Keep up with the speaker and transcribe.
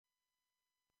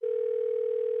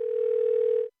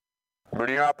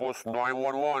Minneapolis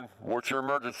 911, what's your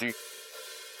emergency?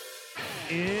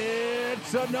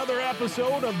 It's another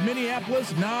episode of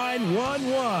Minneapolis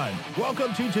 911.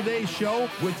 Welcome to today's show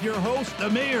with your host, the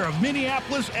mayor of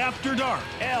Minneapolis After Dark,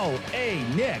 L.A.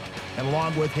 Nick. And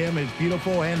along with him, his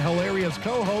beautiful and hilarious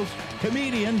co-host,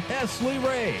 comedian Hesley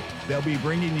Ray. They'll be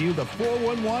bringing you the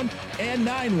 411 and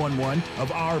 911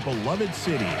 of our beloved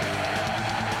city.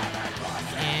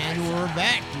 And we're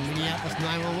back. Minneapolis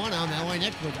 911. I'm L.A.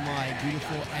 Nick with my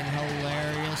beautiful and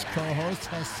hilarious co-host,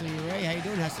 Hesley Ray. How you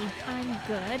doing, Hesley? I'm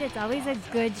good. It's always a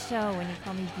good show when you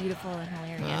call me beautiful and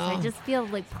hilarious. Oh. I just feel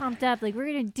like pumped up, like we're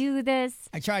going to do this.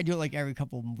 I try to do it like every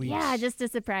couple of weeks. Yeah, just to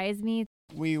surprise me.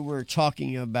 We were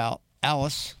talking about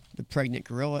Alice, the pregnant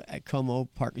gorilla at Como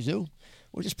Park Zoo,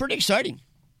 which is pretty exciting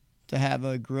to have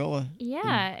a gorilla.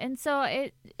 Yeah, and so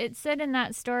it said in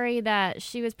that story that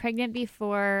she was pregnant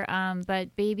before,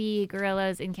 but baby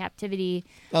gorillas in captivity,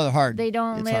 Oh, they're hard. they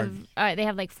don't It's live, they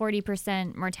have like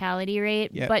 40% mortality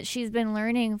rate, Yep. but she's been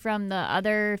learning from the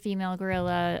other female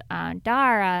gorilla,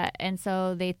 Dara, and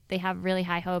so they have really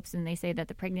high hopes, and they say that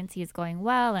the pregnancy is going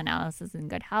well and Alice is in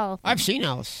good health. I've seen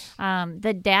Alice.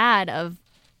 The dad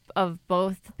of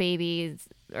both babies,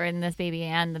 or in this baby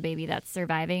and the baby that's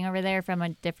surviving over there from a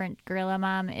different gorilla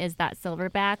mom, is that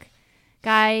silverback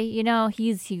guy. You know,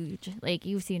 he's huge. Like,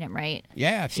 you've seen him, right?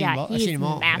 Yeah, I've seen Yeah, them all. I've he's seen them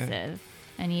all. Yeah. massive.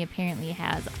 And he apparently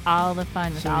has all the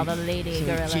fun with So all he- the lady so he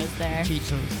gorillas there. He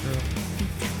cheats on his girl.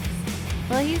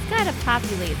 Well, he's got to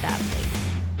populate that place.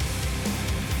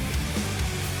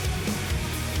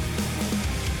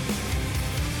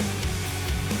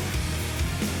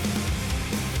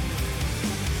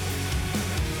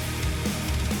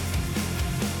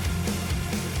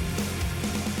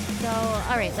 So,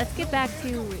 all right, let's get back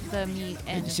to the meat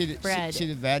and Did you bread. see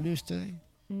the bad news today?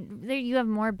 There, you have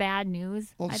more bad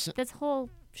news. Well, the This whole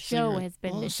show has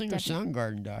been. Well, the singer definitely-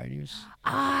 Soundgarden died. He was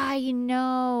I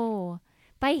know.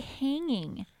 By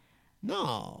hanging.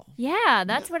 no. Yeah,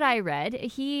 that's what I read.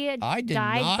 He I did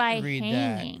died not by read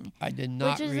hanging. that. I did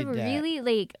not which is read a that.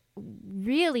 really,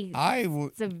 really I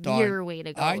severe way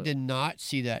to go. I did not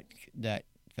see that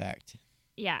fact.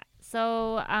 Yeah.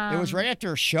 So It was right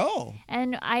after a show.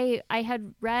 And I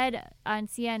had read on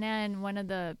CNN, one of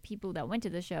the people that went to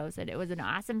the show said it was an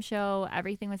awesome show.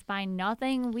 Everything was fine.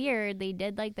 Nothing weird. They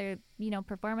did like their,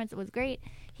 performance. It was great.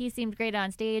 He seemed great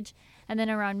on stage. And then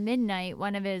around midnight,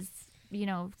 one of his,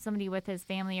 somebody with his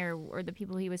family or the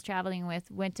people he was traveling with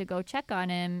went to go check on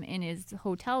him in his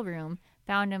hotel room,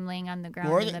 found him laying on the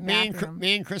ground in the bathroom.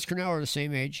 Me and Chris Cornell are the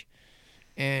same age.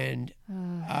 And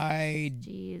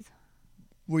Jeez.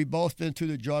 we both been through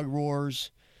the drug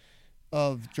wars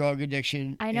of drug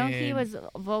addiction. I know he and- was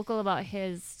vocal about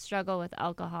his struggle with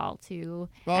alcohol, too.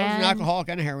 Well, he was an And- alcoholic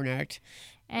and a heroin addict.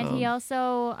 And he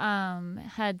also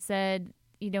had said,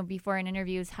 before in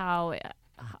interviews how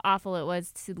awful it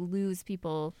was to lose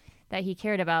people that he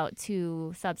cared about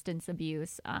to substance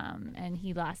abuse. And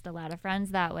he lost a lot of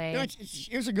friends that way.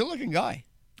 He was a good-looking guy.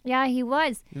 Yeah, he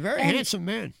was. A very And- handsome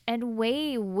man. And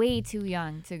way, way too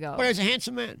young to go. But he's a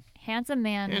handsome man. Handsome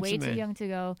man, way Handsome too man. young to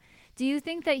go. Do you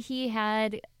think that he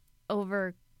had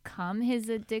overcome his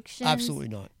addiction? Absolutely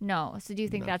not. No. So do you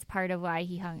think No. that's part of why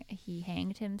he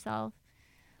hanged himself?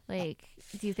 Like,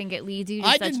 do you think it leads you to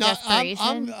I such did not.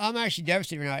 desperation? I'm actually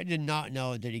devastated right now. I did not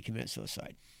know that he committed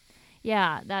suicide.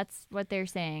 Yeah, that's what they're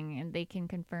saying, and they can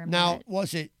confirm Now, that.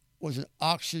 was it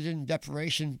oxygen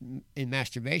deprivation in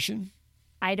masturbation?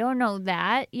 I don't know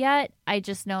that yet. I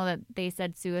just know that they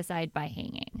said suicide by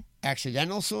hanging.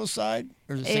 Accidental suicide,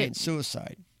 or is it saying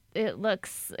suicide? It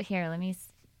looks here. Let me.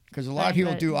 Because a lot of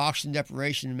people but- do oxygen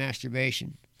deprivation and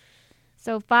masturbation.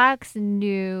 So Fox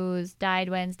News died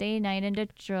Wednesday night in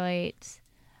Detroit.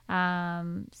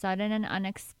 Sudden and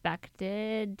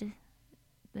unexpected,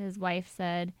 his wife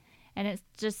said, and it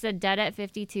just said dead at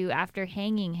 52 after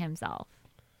hanging himself.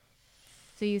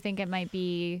 So you think it might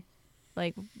be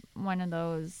like one of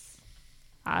those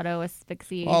auto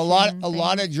asphyxiation? Well, a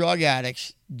lot of drug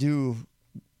addicts do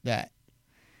that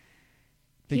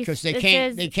because It they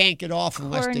says can't get off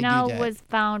unless Cornell they do that. was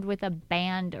found with a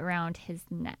band around his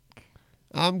neck.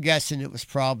 I'm guessing it was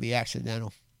probably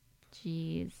accidental.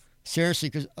 Jeez. Seriously,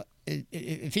 because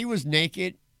if he was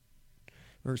naked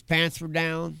or his pants were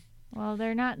down, Well,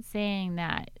 they're not saying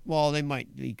that. well, they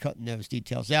might be cutting those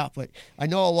details out. But I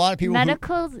know a lot of people.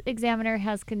 Medical examiner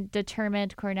has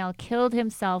determined Cornell killed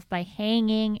himself by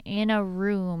hanging in a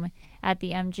room at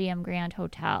the MGM Grand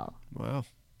Hotel. Wow.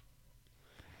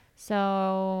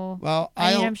 So, Well,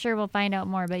 I'm sure we'll find out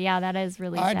more. But yeah, that is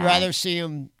really I'd sad. rather see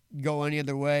him go any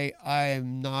other way. I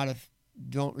am not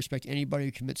don't respect anybody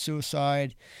who commits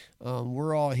suicide.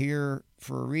 We're all here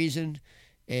for a reason,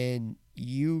 and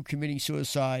you committing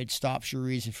suicide stops your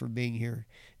reason for being here.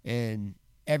 And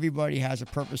everybody has a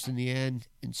purpose in the end,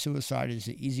 and suicide is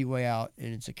the easy way out,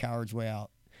 and it's a coward's way out.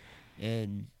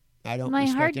 And I don't My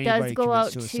heart respect anybody does go commit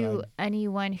out suicide. to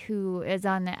anyone who is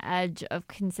on the edge of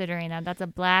considering that. That's a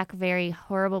black, very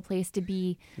horrible place to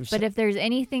be. But if there's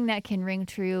anything that can ring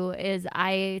true, is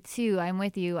I'm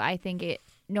with you. I think it,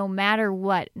 no matter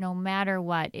what,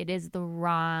 it is the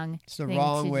wrong It's the thing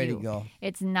wrong to way do. to go.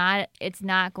 It's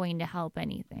not going to help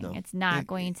anything. No. It's not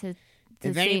going to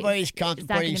If say- anybody's it's not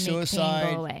contemplating gonna make pain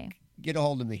suicide, go away. get a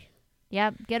hold of me.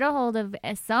 Yep, get a hold of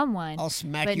someone. I'll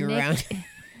smack But you Nick, around.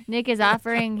 Nick is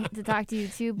offering to talk to you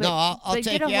too, but, No, I'll but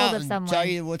take get a you hold out of and someone. tell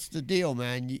you what's the deal,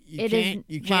 man. You It is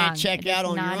can't wrong. check It out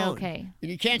is on not your own. okay.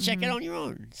 And you can't check out on your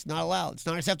own. It's not allowed. It's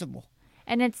not acceptable.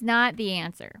 And it's not the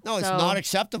answer. No, it's So not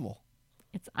acceptable.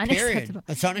 It's Period. unacceptable.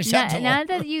 It's unacceptable. Not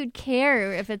that you'd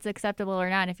care if it's acceptable or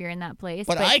not if you're in that place.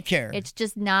 But I care. It's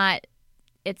just not.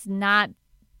 It's not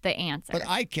the answer. But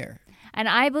I care. And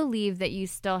I believe that you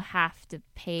still have to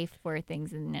pay for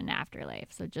things in an afterlife.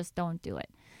 So just don't do it.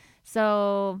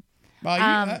 So Well,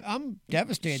 I'm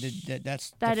devastated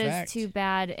that's that the is fact. too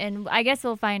bad. And I guess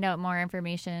we'll find out more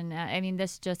information. I mean,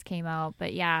 this just came out,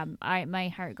 but yeah, my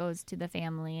heart goes to the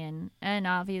family and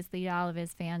obviously all of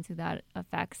his fans who that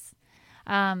affects.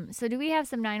 So do we have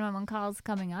some 911 calls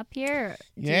coming up here?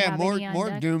 Do you Yeah, have more any on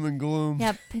deck? doom and gloom.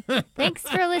 Yep. Thanks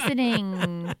for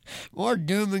listening. More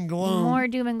doom and gloom. More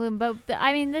doom and gloom. But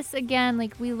I mean, this again,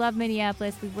 like, we love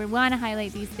Minneapolis. We want to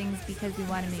highlight these things because we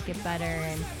want to make it better.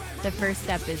 And the first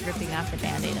step is ripping off the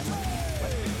Band-Aid and looking at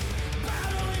what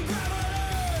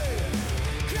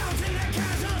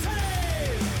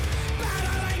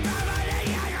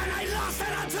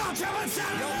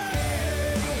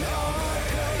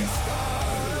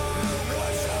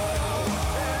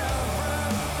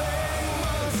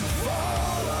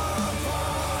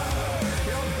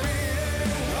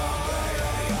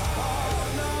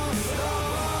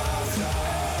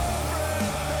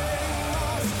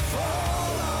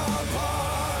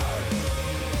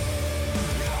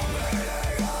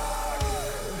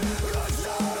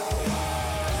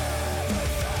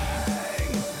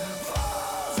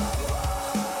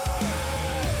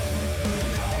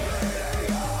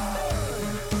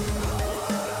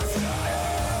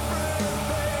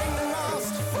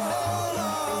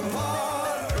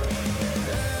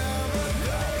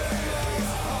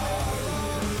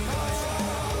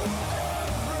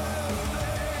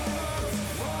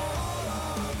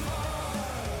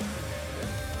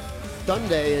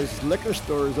Sunday is liquor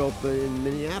stores open in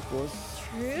Minneapolis.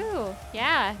 True.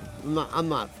 Yeah. I'm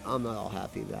not all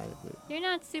happy about it. But. You're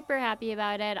not super happy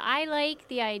about it. I like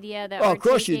the idea that Oh, we're of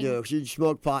course taking... you do, 'cause you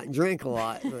smoke pot and drink a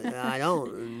lot. But I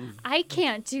don't. And I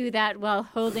can't do that while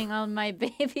holding on my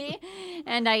baby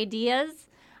and ideas.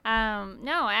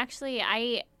 No, actually,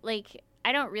 I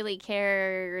don't really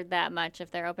care that much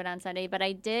if they're open on Sunday, but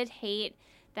I did hate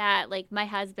that, like, my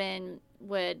husband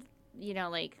would,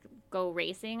 go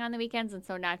racing on the weekends and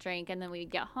so not drink, and then we'd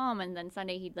get home, and then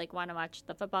Sunday he'd, want to watch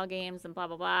the football games and blah,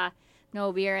 blah, blah.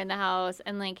 No beer in the house.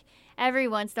 And, every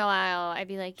once in a while, I'd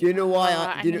be like, Do you know why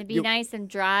I'm going to be nice and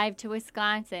drive to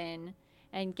Wisconsin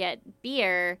and get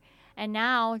beer. And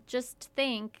now just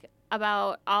think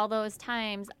about all those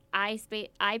times I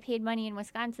paid money in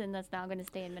Wisconsin that's now going to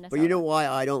stay in Minnesota. But you know why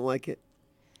I don't like it?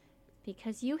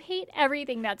 Because you hate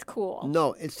everything that's cool.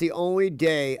 No, it's the only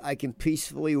day I can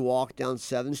peacefully walk down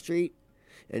 7th Street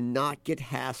and not get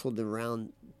hassled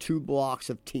around 2 blocks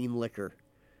of Team Liquor.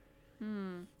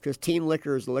 Because Team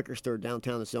Liquor is a liquor store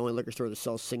downtown. It's the only liquor store that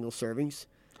sells single servings.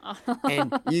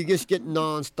 And you just get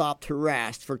nonstop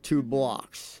harassed for 2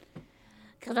 blocks.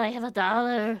 Could I have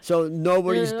 $1? So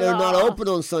they're not open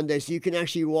on Sunday, so you can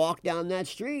actually walk down that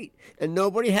street and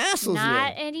nobody hassles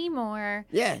Not you. anymore.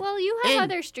 Yeah. Well, you have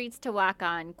And- other streets to walk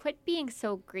on. Quit being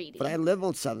so greedy. But I live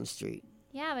on 7th Street,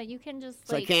 Yeah, but you can just,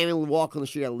 so I can't even walk on the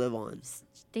street I live on.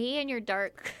 stay in your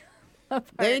dark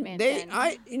They, apartment.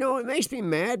 it makes me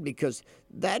mad because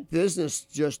that business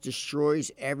just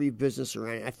destroys every business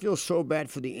around it. I feel so bad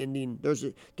for the Indian. There's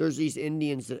these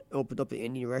Indians that opened up an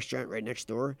Indian restaurant right next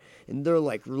door, and they're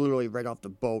literally right off the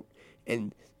boat,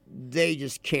 and they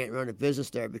just can't run a business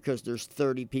there because there's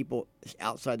 30 people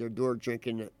outside their door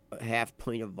drinking a half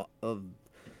pint of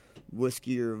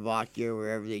whiskey or vodka or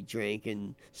wherever they drink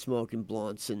and smoking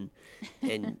blunts and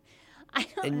I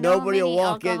don't and know nobody will many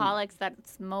walk in. alcoholics that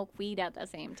smoke weed at the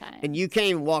same time. And you can't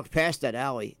even walk past that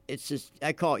alley. It's just,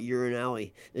 I call it urine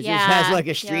alley. It Yeah, just has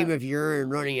a stream yeah. of urine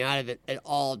running out of it at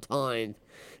all times.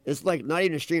 It's not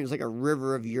even a stream, it's like a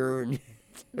river of urine.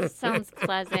 Sounds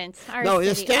pleasant. Our No,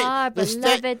 city, our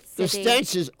beloved the city.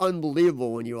 stench is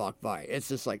unbelievable when you walk by. It's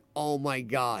just like, oh my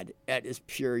God, that is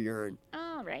pure urine.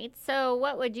 All right. So,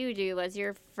 what would you do as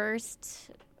your first,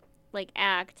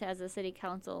 act as a city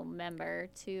council member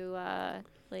to,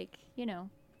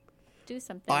 do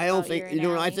something? I don't about think, your you know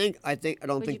what I alley? think? I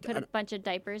don't Would think. you put a bunch of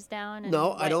diapers down? And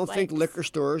No, I don't think wipes? liquor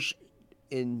stores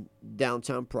in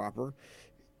downtown proper,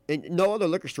 and no other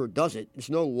liquor store does it. There's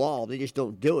no law; they just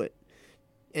don't do it.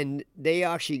 And they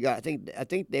actually got. I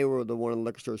think they were the one of the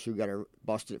liquor stores who got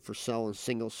busted for selling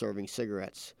single serving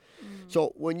cigarettes.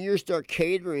 So when you start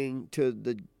catering to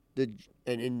the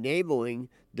and enabling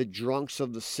the drunks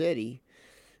of the city,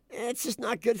 it's just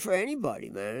not good for anybody,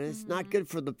 man. It's not good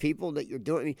for the people that you're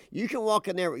doing. I mean, you can walk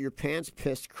in there with your pants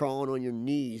pissed, crawling on your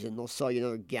knees, and they'll sell you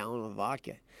another gallon of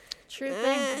vodka. True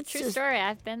thing. it's True just- story.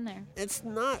 I've been there. It's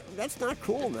not. That's not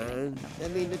cool, man. I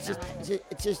mean, it's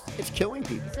killing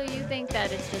people. So you think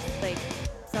that it's just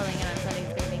selling it on Sunday is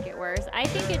going to make it worse? I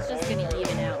think it's just going to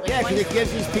even out. Yeah, because once- it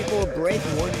gives these people a break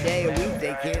one day a week.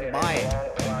 They can't buy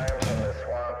it.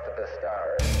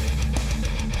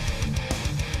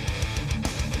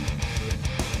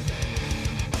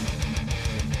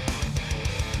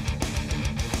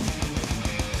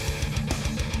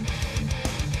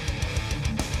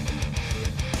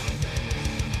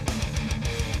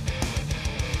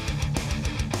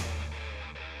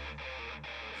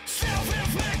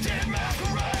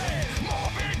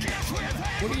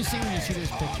 What do you see when you see this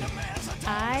picture?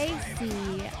 I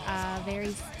see a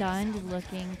very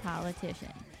stunned-looking politician.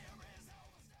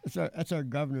 That's our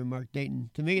governor, Mark Dayton.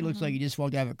 To me, it looks like he just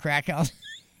walked out of a crack house.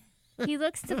 He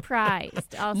looks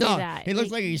surprised. I'll say No, that. he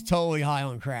looks like he's totally high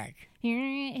on crack.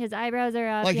 His eyebrows are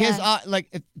up. Like yeah.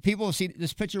 if people see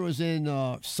this picture was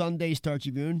in Sunday Star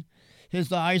Tribune. His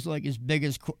eyes are like as big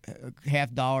as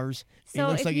 $50. So he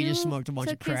looks if like he you just smoked a bunch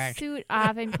of took his crack. suit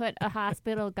off and put a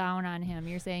hospital gown on him,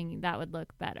 you're saying that would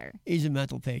look better. He's a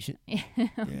mental patient.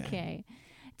 Okay.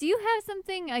 Do you have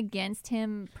something against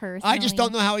him personally? I just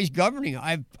don't know how he's governing.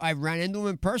 I ran into him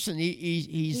in person.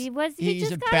 He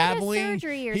just got out of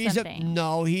surgery or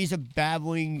something. He's a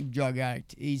babbling drug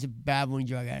addict. He's a babbling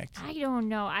drug addict. I don't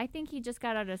know. I think he just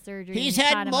got out of surgery. He's and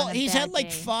had caught him on a he's bad had like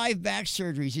day. 5 back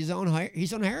surgeries. He's on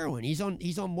heroin. He's on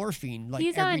morphine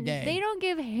He's every on. day. They don't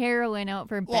give heroin out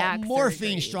for well, back morphine's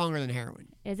surgery. stronger than heroin.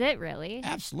 Is it really?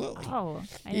 Absolutely. Oh,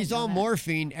 I didn't He's know on that.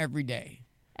 morphine every day.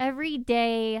 Every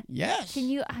day. Yes. Can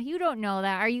you don't know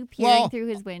that? Are you peering through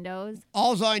his windows?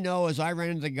 All I know is I ran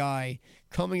into the guy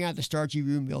coming out the Star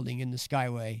Tribune building in the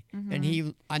Skyway,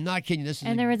 and I'm not kidding.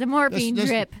 And there was a morphine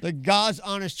drip The God's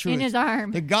honest truth. in his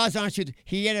arm. The God's honest truth.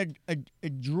 He had a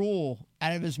drool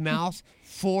out of his mouth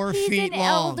 4 He's feet an long.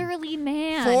 elderly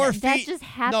man. 4 That feet. just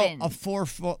happened. No, a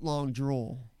 4-foot long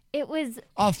drool. It was.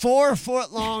 A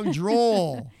 4-foot long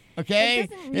drool. Okay?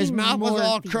 That doesn't His mean mouth was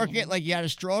all morphine. crooked like he had a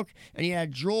stroke, and he had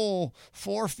a drool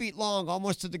 4 feet long,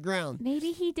 almost to the ground.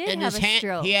 Maybe he did And have his a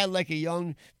stroke. he had like a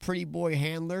young, pretty boy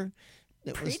handler.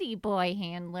 That was, Pretty boy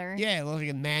handler. yeah, it looked like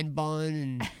a man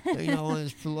bun, and one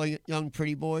of those young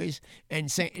pretty boys. And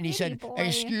he Pretty said, boy.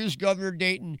 "Excuse Governor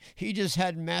Dayton, he just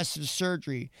had massive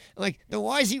surgery." I'm like, then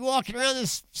why is he walking around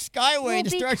this Skyway Well, in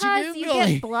the Star because Tribune you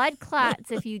building? get blood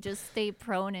clots if you just stay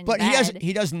prone in But bed.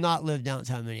 he does not live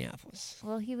downtown Minneapolis.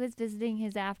 Well, he was visiting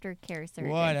his aftercare surgeon.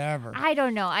 Whatever. I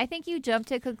don't know. I think you jump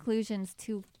to conclusions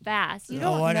too fast. You Oh,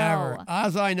 don't whatever. know.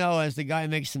 All I know is the guy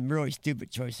makes some really stupid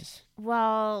choices.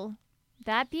 Well,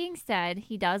 that being said,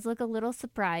 he does look a little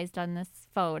surprised on this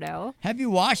photo. Have you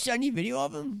watched any video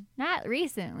of him? Not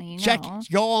recently, no. Check.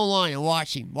 Go online and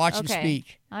watch him. Watch him Okay.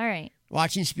 speak. All right.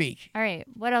 Watch him speak. All right.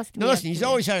 What else do No, we listen. have He's to do?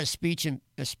 always had a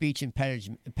speech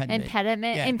impediment.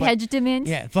 Impediment? Yeah, Impediment?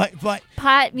 Yeah, but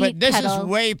Pot meat but this kettle. is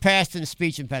way past the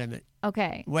speech impediment.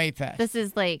 Okay. Way past. This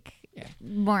is like Yeah.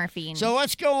 morphine. So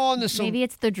let's go on to some. Maybe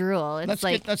it's the drool. It's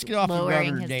let's get off of lowering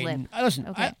Governor his Dayton. lip. Listen,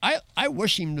 Okay. I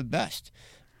wish him the best.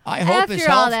 I hope his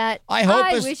After health. all that, I hope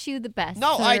his, wish you the best.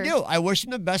 No, I sir. do. I wish him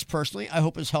the best personally. I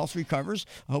hope his health recovers.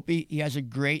 I hope he has a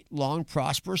great, long,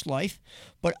 prosperous life.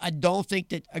 But I don't think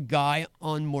that a guy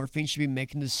on morphine should be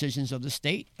making decisions of the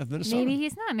state of Minnesota. Maybe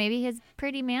he's not. Maybe his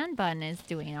pretty man bun is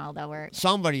doing all the work.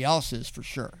 Somebody else is for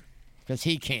sure, because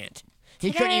he can't.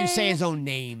 He couldn't even say Today- his own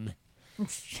name.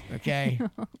 Okay.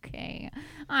 Okay.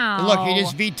 Oh. And look, he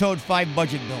just vetoed 5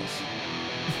 budget bills.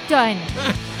 done.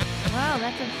 Wow,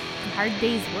 that's a hard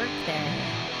day's work there.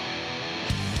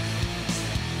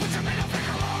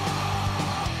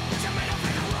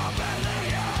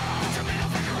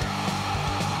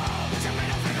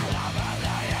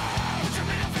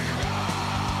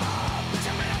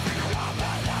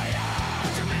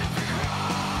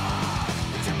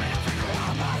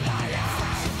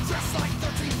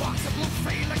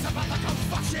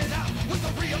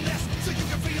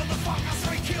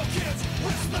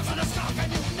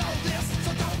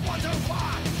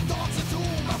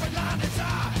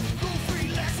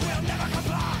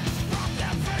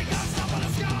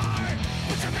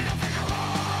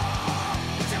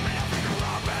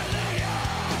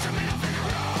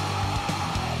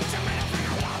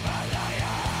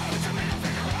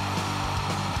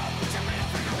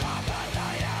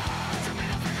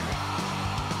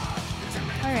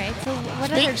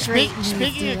 What other great news do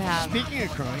you have? Speaking of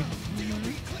crime,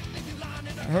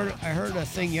 I heard a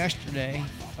thing yesterday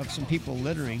of some people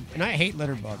littering, and I hate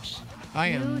litter bugs. I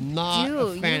am not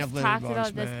a fan of litter bugs, You've talked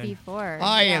about man. this before.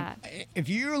 I am. If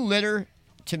you litter,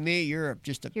 to me, you're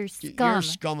You're scum. You're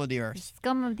scum of the earth.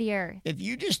 Scum of the earth. If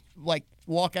you just like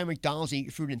walk out of McDonald's and eat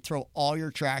your food and throw all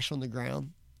your trash on the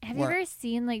ground. Have you ever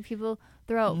seen like people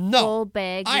throw No. full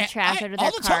bags of trash out of their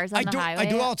all the time. cars on the highway? I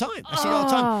do it all the time. I see it all the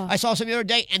time. I saw some the other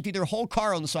day empty their whole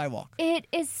car on the sidewalk. It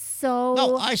is so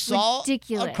No, I saw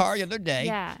ridiculous. a car the other day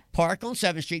Yeah. parked on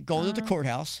 7th Street going to the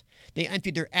courthouse. They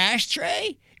emptied their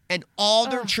ashtray and all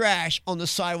their trash on the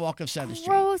sidewalk of 7th Street.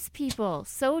 Gross people.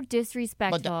 So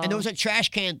disrespectful. And there was a trash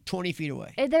can 20 feet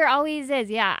away. There always is,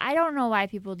 yeah. I don't know why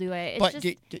people do it. It But just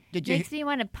did you makes me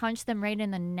want to punch them right in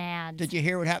the nads. did you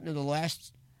hear what happened to the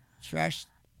last trash?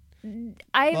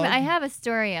 I bug? have a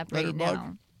story up Litter right bug?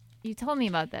 now. You told me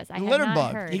about this. I The had litter not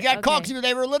bug. heard. He got caught Okay. because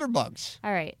they were litter bugs.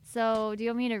 All right. So, do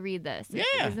you want me to read this? It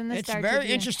Yeah, was in the it's a Star very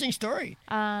Tribune. interesting story.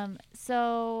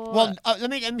 So. Well, let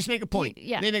me just make a point.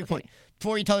 yeah, Let me make a okay. point.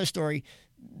 Before you tell the story,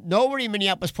 nobody in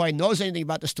Minneapolis probably knows anything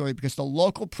about the story because the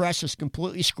local press has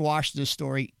completely squashed this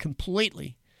story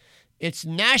completely. It's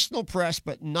national press,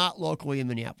 but not locally in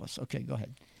Minneapolis. Okay, go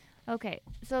ahead. Okay,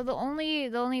 so the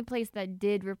only place that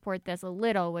did report this a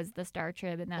little was the Star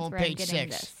Trib, and that's On where I'm page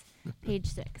getting 6. this. Page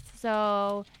 6.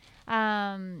 So,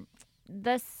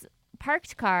 this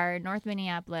parked car, North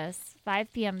Minneapolis,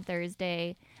 5 p.m.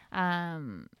 Thursday,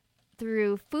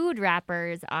 threw food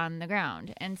wrappers on the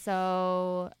ground, and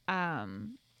so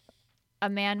a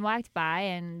man walked by,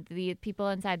 and the people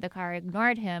inside the car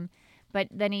ignored him, but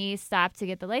then he stopped to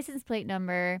get the license plate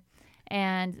number.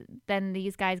 And then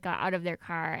these guys got out of their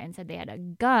car and said they had a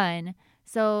gun.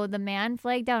 So the man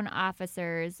flagged down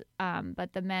officers,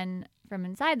 but the men from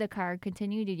inside the car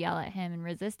continued to yell at him and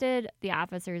resisted the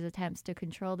officers' attempts to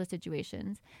control the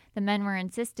situations. The men were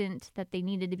insistent that they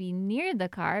needed to be near the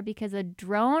car because a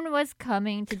drone was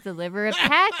coming to deliver a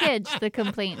package, the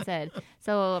complaint said.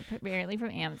 So apparently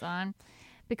from Amazon.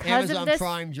 Because Amazon of this,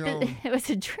 Prime drone. It was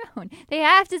a drone. They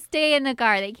have to stay in the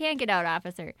car. They can't get out,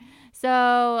 officer.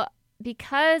 So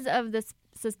because of the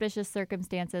suspicious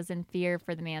circumstances and fear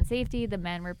for the man's safety, the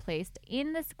men were placed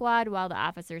in the squad while the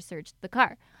officers searched the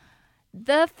car.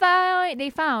 They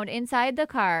found inside the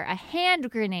car a hand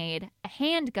grenade, a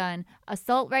handgun,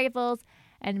 assault rifles,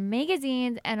 and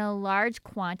magazines, and a large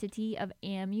quantity of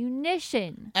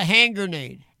ammunition. A hand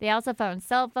grenade. They also found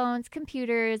cell phones,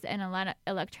 computers, and a lot of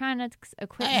electronics A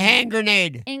equipment, hand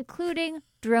grenade. including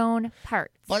drone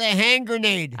parts. But a hand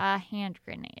grenade. A hand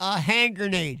grenade. A hand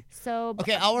grenade. So,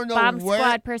 Okay, I want to know bomb where.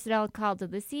 squad personnel called to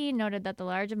the scene noted that the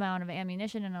large amount of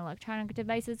ammunition and electronic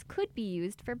devices could be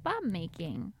used for bomb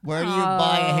making. Where do you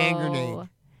buy a hand grenade? Oh.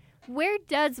 Where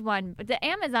does one? The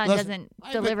Amazon Listen, doesn't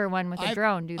I've deliver been- one with a I've-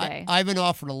 drone, do they? I've been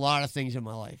offered a lot of things in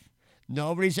my life.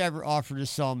 Nobody's ever offered to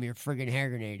sell me a friggin' hand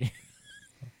grenade.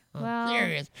 I'm Well,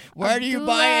 serious. Where do you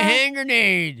buy a Abdullah hand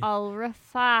grenade? Al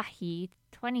Rafahi,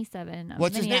 27, of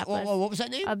What's his name? Minneapolis. What was that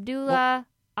name? Abdullah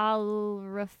Al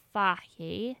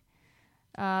Rafahi,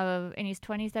 and he's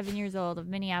 27 years old, of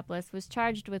Minneapolis, was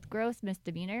charged with gross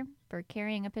misdemeanor for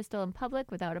carrying a pistol in public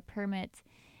without a permit.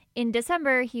 In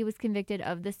December, he was convicted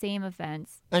of the same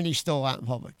offense. And he's still out in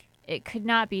public. It could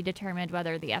not be determined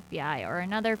whether the FBI or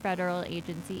another federal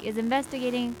agency is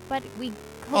investigating, but we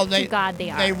hope to God they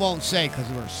are. They won't say because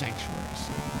we're sanctuaries.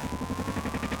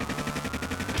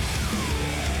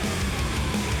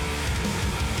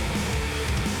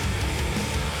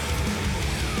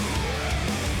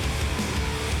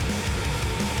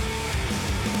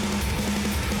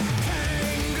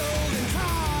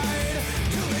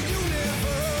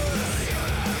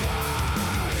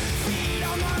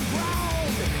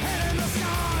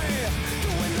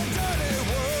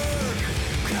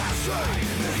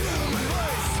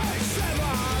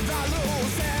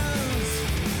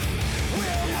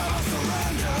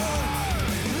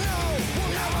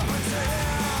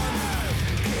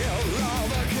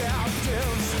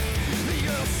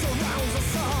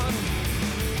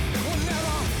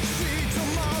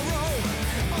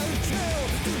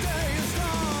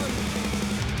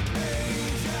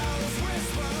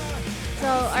 So,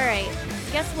 all right,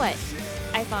 guess what?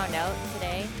 I found out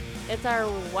today. It's our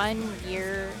 1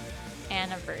 year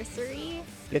anniversary,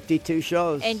 52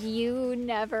 shows. and you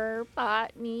never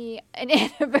bought me an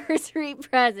anniversary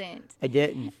present. I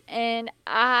didn't. And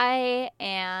I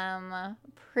am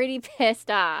pretty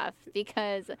pissed off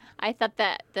because I thought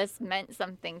that this meant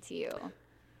something to you.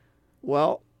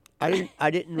 Well,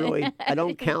 I didn't really. I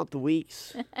don't count the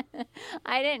weeks.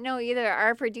 I didn't know either.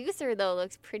 Our producer though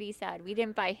looks pretty sad. We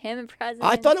didn't buy him a present.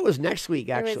 I thought it was next week,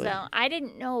 There was, actually. I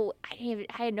didn't know. I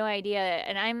had no idea,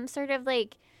 and I'm sort of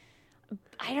like,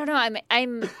 I don't know.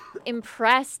 I'm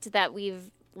impressed that we've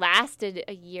lasted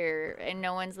a year and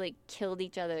no one's like killed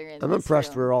each other. I'm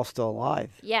impressed we're all still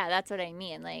alive. Yeah, that's what I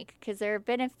mean. Like, because there have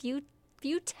been a few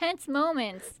tense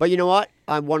moments. But you know what?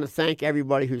 I want to thank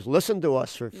everybody who's listened to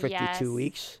us for 52 Yes.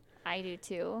 weeks. I do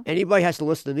too. Anybody has to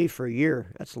listen to me for a year.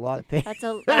 That's a lot of pain. That's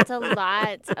a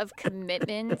lot of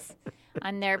commitment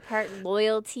on their part,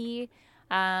 loyalty.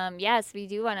 Yes, we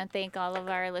do want to thank all of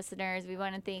our listeners. We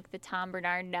want to thank the Tom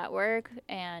Bernard Network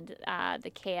and the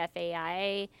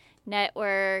KFAI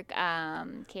Network.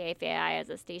 KFAI as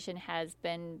a station has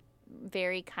been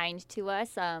very kind to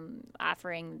us,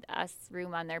 offering us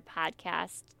room on their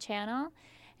podcast channel.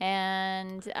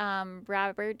 And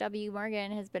Robert W.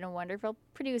 Morgan has been a wonderful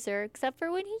producer, except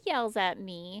for when he yells at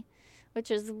me,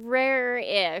 which is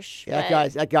rare-ish. Yeah,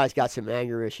 but- that guy's got some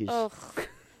anger issues. Oh,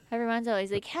 everyone's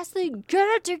always like, Hesley, get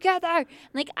it together. I'm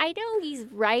like, I know he's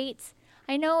right.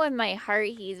 I know in my heart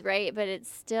he's right, but it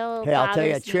still Hey, I'll tell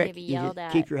you a bothers me trick. to be You yelled just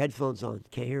at. keep your headphones on.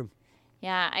 Can't hear him.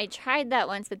 Yeah, I tried that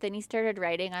once, but then he started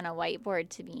writing on a whiteboard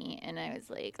to me, and I was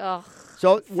like, oh,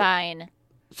 So, fine.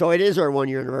 so it is our 1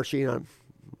 year anniversary, and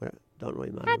don't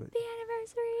really matter. Happy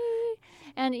anniversary.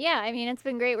 And yeah, I mean, it's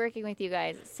been great working with you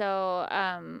guys. So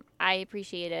I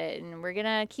appreciate it. And we're going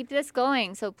to keep this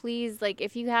going. So please, like,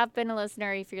 if you have been a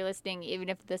listener, if you're listening, even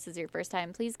if this is your first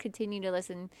time, please continue to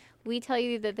listen. We tell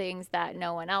you the things that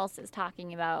no one else is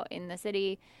talking about in the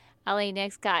city. LA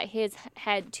Nick's got his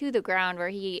head to the ground where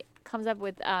he comes up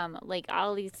with, like,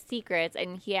 all these secrets.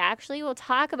 And he actually will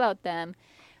talk about them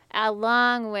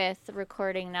along with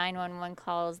recording 911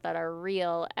 calls that are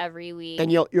real every week.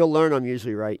 And you'll learn I'm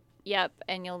usually right. Yep,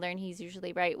 and you'll learn he's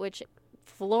usually right, which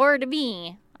floored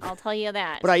me. I'll tell you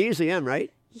that. But I usually am,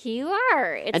 right? You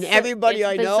are. It's And everybody it's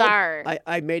I bizarre. know,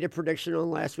 I made a prediction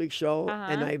on last week's show,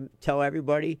 and I tell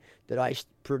everybody that I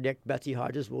predict Betsy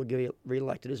Hodges will get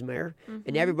reelected as mayor.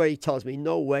 And everybody tells me,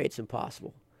 no way, it's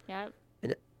impossible. Yep.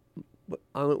 But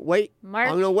I'm going to wait. March.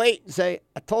 I'm going to wait and say,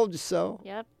 I told you so.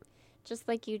 Yep. Just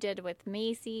like you did with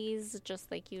Macy's,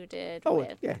 just like you did Oh,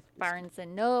 with yeah. Barnes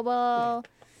and Noble.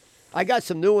 I got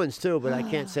some new ones, too, but I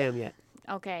can't say them yet.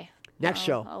 Okay. Next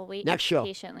show. I'll wait Next show.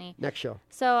 patiently. Next show.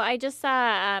 So I just saw,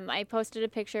 I posted a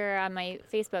picture on my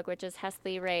Facebook, which is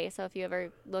Hesley Ray. So if you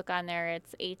ever look on there,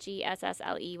 it's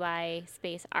HESSLEY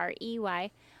space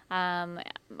REY.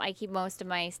 I keep most of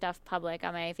my stuff public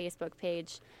on my Facebook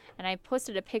page. And I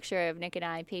posted a picture of Nick and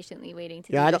I patiently waiting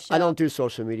to do the show. I don't do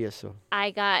social media, so.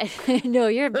 I got no.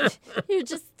 You're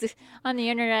just on the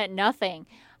internet. Nothing.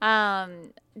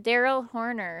 Daryl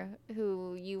Horner,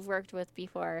 who you've worked with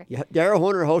before. Yeah, Daryl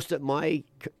Horner hosted my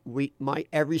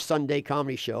every Sunday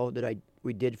comedy show that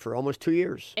we did for almost 2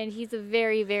 years. And he's a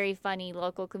very, very funny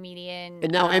local comedian.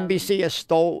 And now NBC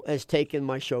has taken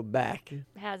my show back.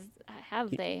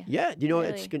 Have they? Yeah, do you know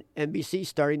Really? it's NBC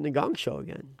starting the Gong Show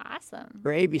again, Awesome.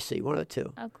 or ABC, one of the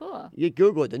two. Oh, cool. You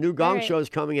Google it. The new Gong right. Show is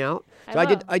coming out. I So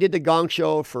will. I did the Gong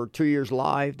Show for 2 years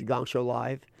live, the Gong Show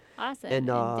live, Awesome. and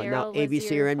now Daryl was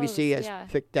ABC your or NBC host, has yeah.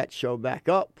 picked that show back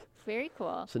up. Very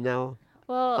cool. So now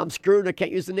Well, I'm screwed. I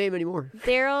can't use the name anymore.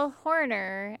 Daryl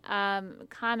Horner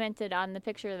commented on the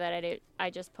picture that I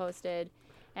just posted,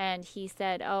 and he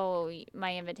said, "Oh,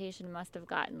 my invitation must have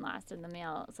gotten lost in the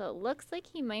mail." So it looks like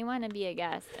he might want to be a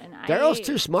guest. And Daryl's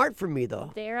too smart for me,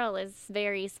 though. Daryl is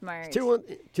very smart, Too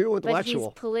but he's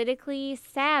intellectual. politically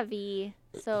savvy,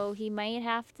 so he might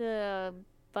have to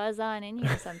buzz on in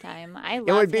here sometime. I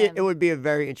love him. It would be a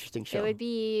very interesting show. It would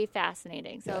be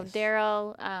fascinating. So, Yes.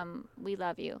 Daryl, we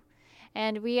love you.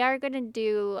 And we are going to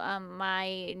do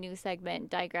my new segment,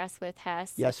 Digress with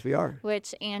Hess. Yes, we are.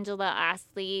 Which Angela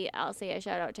Astley, I'll say a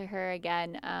shout out to her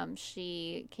again.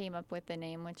 She came up with the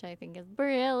name, which I think is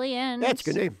brilliant. That's a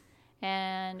good name.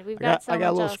 And we've I got so got a much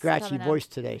little else scratchy coming up. voice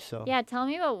today, so. Yeah, tell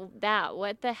me about that.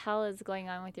 What the hell is going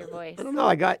on with your voice? I don't know.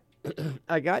 I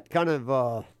got kind of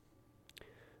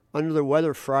under the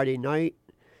weather Friday night.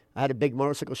 I had a big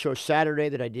motorcycle show Saturday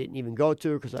that I didn't even go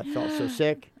to because I felt so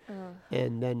sick.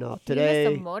 And then You missed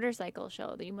today, a motorcycle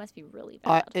show. You must be really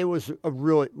bad. it was a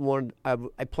really one. I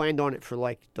planned on it for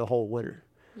like the whole winter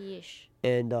Yeesh.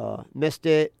 and missed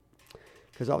it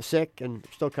because I was sick and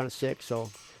still kind of sick. So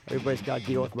everybody's got to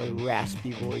deal with my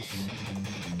raspy voice.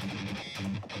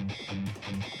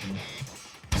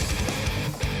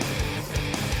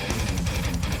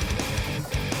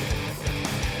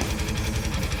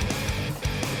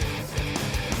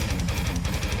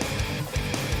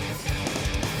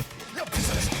 No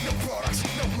business, no products,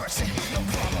 no mercy, no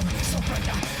problem.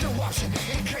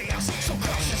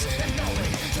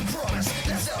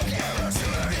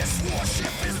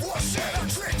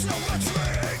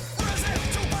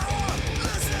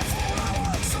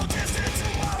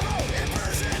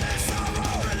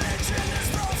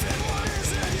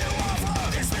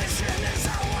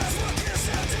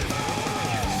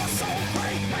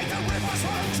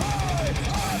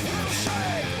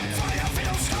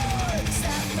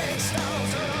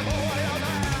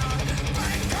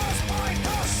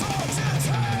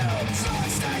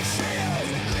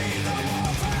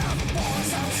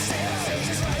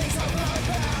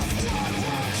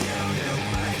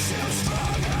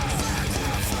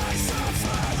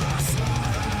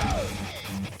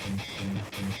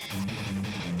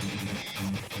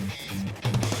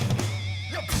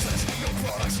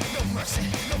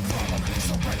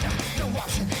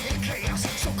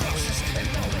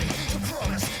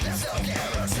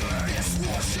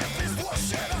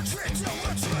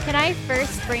 Can I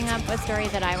first bring up a story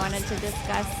that I wanted to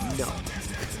discuss? No.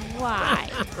 Why?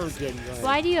 I'm kidding. Go ahead.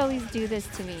 Why do you always do this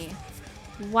to me?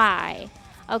 Why?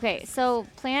 Okay, so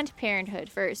Planned Parenthood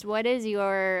first. What is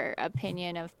your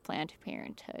opinion of Planned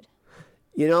Parenthood?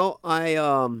 You know,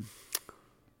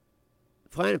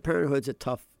 Planned Parenthood's a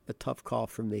tough call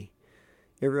for me.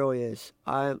 It really is.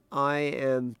 I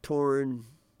am torn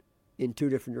in two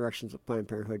different directions with Planned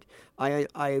Parenthood.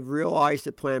 I realize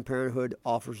that Planned Parenthood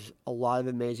offers a lot of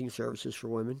amazing services for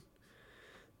women.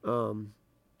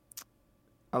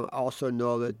 I also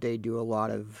know that they do a lot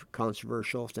of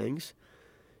controversial things.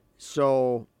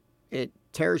 So it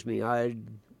tears me. I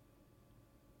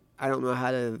don't know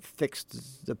how to fix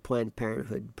the Planned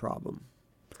Parenthood problem.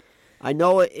 I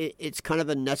know it's kind of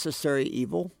a necessary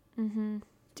evil,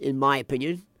 in my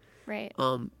opinion. Right.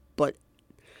 But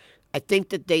I think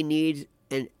that they need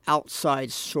an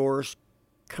outside source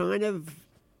kind of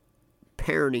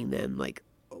parenting them, like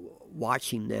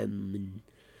watching them and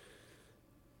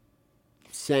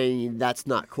saying that's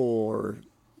not cool. Or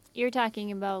You're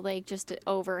talking about like just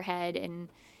overhead and,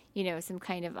 some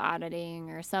kind of auditing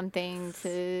or something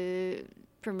to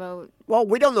promote. Well,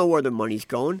 we don't know where the money's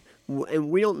going,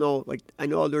 and we don't know. Like, I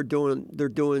know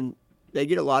they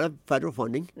get a lot of federal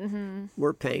funding. Mm-hmm.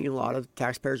 We're paying a lot of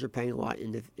taxpayers are paying a lot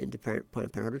into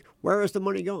Planned Parenthood. Where is the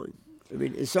money going? I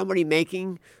mean, is somebody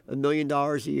making $1 million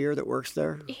a year that works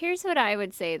there? Here's what I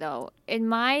would say, though. In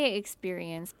my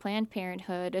experience, Planned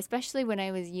Parenthood, especially when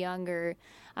I was younger,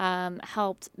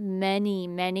 helped many,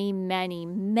 many, many,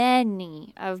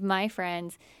 many of my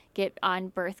friends get on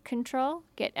birth control,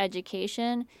 get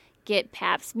education, get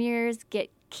pap smears, get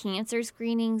cancer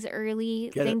screenings early.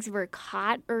 Things were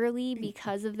caught early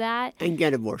because of that. And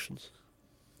get abortions.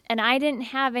 And I didn't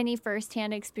have any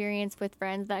firsthand experience with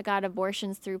friends that got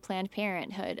abortions through Planned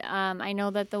Parenthood. I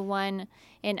know that the one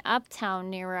in Uptown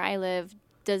near where I live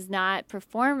does not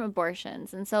perform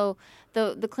abortions. And so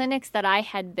the clinics that I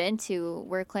had been to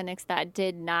were clinics that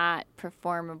did not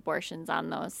perform abortions on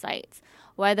those sites.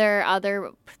 Whether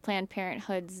other Planned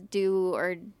Parenthoods do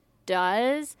or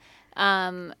does,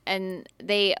 and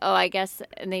they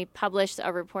published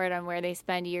a report on where they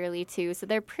spend yearly too. So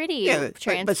they're pretty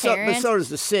transparent. But so does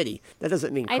the city. That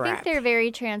doesn't mean crap. I think they're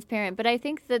very transparent, but I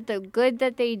think that the good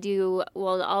that they do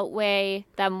will outweigh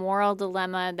the moral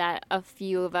dilemma that a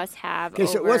few of us have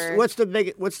over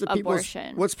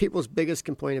abortion. What's people's biggest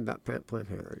complaint about Planned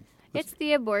Parenthood? It's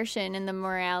the abortion and the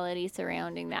morality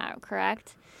surrounding that,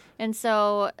 correct? And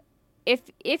so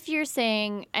if you're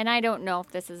saying, and I don't know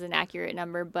if this is an accurate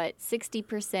number, but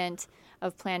 60%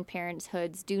 of Planned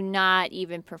Parenthoods do not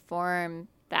even perform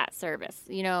that service.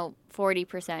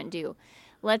 40% do.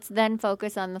 Let's then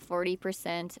focus on the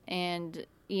 40% and,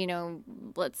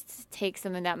 let's take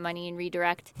some of that money and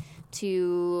redirect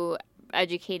to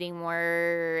educating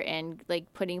more and like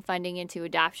putting funding into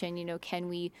adoption. Can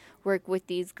we work with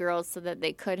these girls so that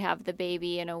they could have the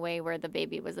baby in a way where the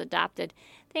baby was adopted,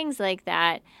 things like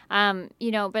that.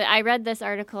 But I read this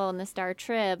article in the Star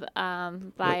Trib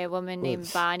by a woman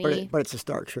named Bonnie. But it's a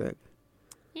Star Trib.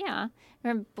 Yeah,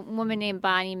 a woman named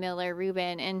Bonnie Miller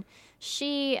Rubin, and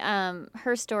she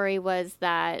her story was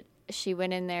that she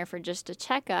went in there for just a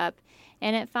checkup,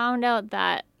 and it found out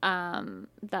that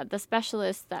that the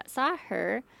specialist that saw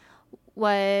her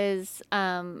was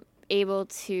able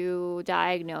to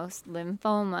diagnose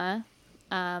lymphoma.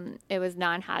 It was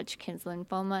non-Hodgkin's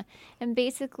lymphoma, and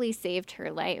basically saved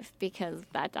her life because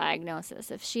of that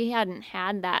diagnosis. If she hadn't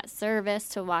had that service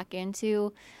to walk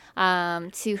into,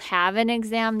 to have an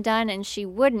exam done, and she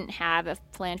wouldn't have if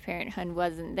Planned Parenthood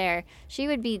wasn't there, she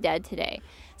would be dead today.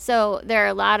 So there are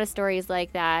a lot of stories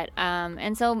like that,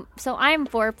 and so I'm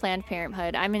for Planned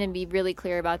Parenthood. I'm going to be really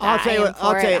clear about that. I'll tell you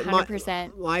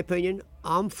 100%. My opinion.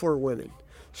 I'm for women.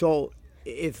 So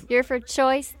if you're for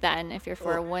choice, then if you're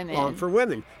for women, I'm for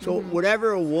women. So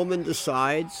whatever a woman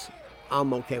decides,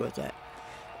 I'm okay with that.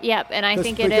 Yep, and I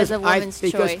think it is a woman's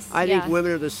choice. I think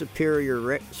women are the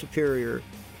superior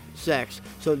sex,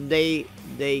 so they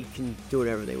can do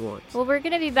whatever they want. Well, we're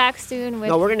going to be back soon with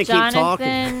we're going to keep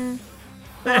talking.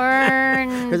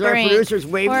 Because our producer's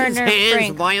waving his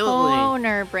hands violently.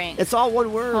 Hornerbrink. It's all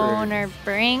one word.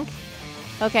 Hornerbrink.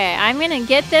 Okay, I'm going to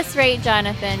get this right,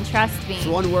 Jonathan. Trust me. It's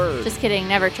one word. Just kidding.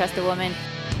 Never trust a woman.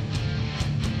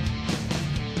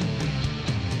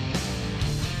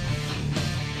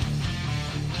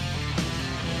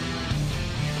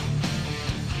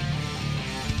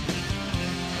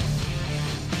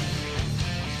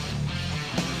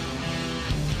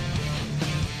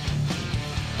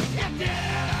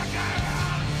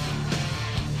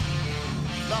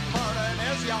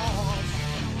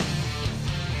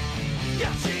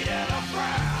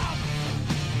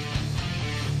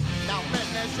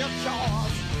 your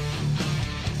chores.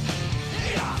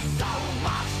 You're so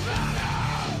much better,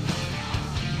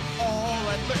 or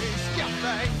at least you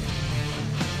think.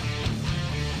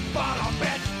 But I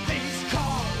bet these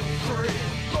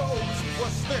concrete roads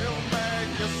will still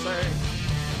make you sing.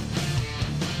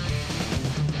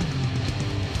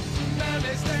 And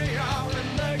they stay out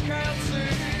and they can't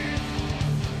see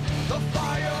the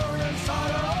fire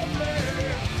inside of me,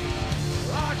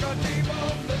 like a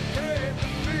demon that came to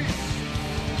feast,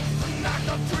 like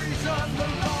the trees and the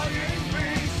lying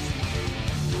beast.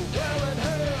 Well in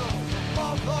hell,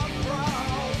 above the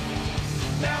ground,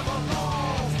 never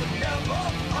lost and never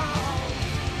found.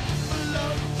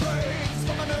 Love trains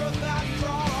from an earth that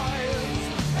cries,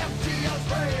 empty as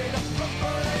rain from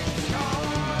burning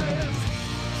skies.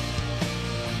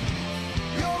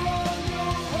 You're on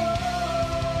your way,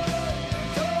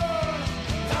 turn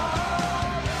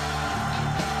down.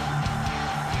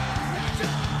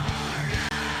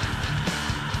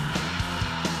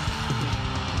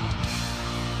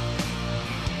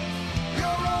 You're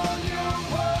on your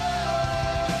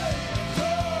way,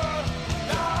 turn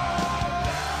down.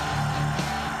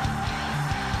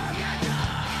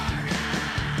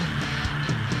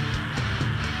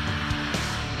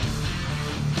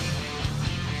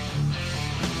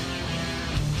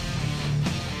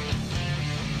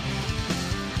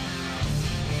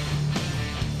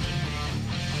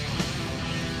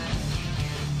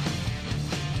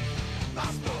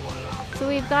 So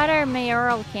we've got our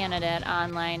mayoral candidate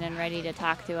online and ready to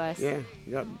talk to us. Yeah,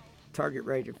 you got target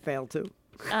ready to fail too.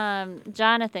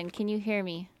 Jonathan, can you hear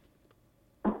me?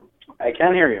 I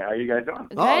can hear you. How are you guys doing?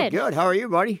 Oh, good. How are you,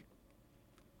 buddy?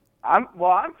 I'm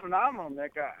phenomenal,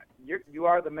 Nick. You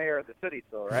are the mayor of the city,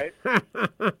 still, right?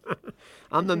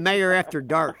 I'm the mayor after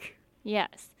dark.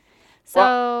 Yes. So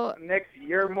Well, Nick,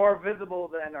 you're more visible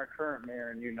than our current mayor,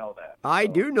 and you know that. I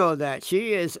do know that.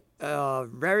 She is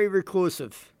very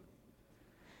reclusive.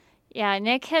 yeah,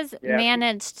 Nick has Yeah.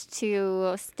 managed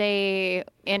to stay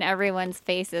in everyone's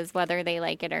faces whether they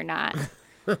like it or not.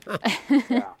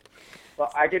 Yeah.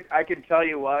 Well, I could tell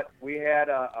you what. We had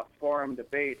a forum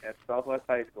debate at Southwest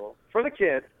High School for the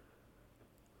kids,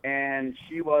 and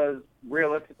she was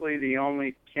realistically the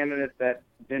only candidate that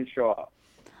didn't show up.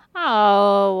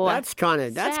 Oh, That's kind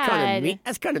of sad. mean.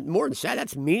 That's kind of more than sad.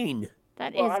 That's mean.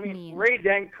 that Well, is I mean, mean. Ray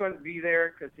Dent couldn't be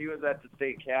there because he was at the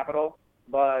state capitol,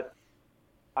 but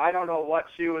I don't know what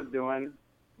she was doing,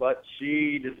 but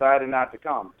she decided not to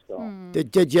come. So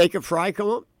Did Jacob Fry come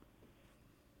up?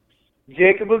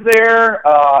 Jacob was there,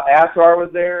 Asar was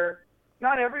there.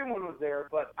 Not everyone was there,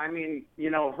 but I mean,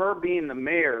 her being the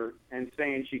mayor and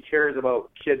saying she cares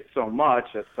about kids so much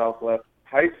at Southwest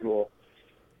High School,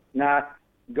 not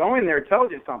going there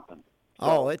tells you something.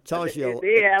 Oh, it tells you. They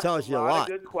It asked tells you a lot lot. of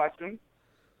good questions.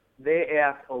 They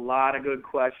asked a lot of good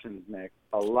questions, Nick.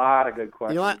 A lot of good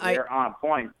questions. what, They're on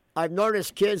point. I've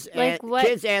noticed kids Like what?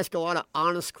 kids ask a lot of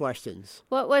honest questions.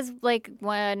 What was like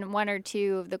one or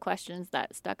two of the questions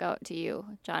that stuck out to you,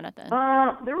 Jonathan?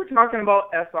 They were talking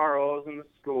about SROs in the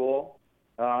school.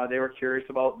 They were curious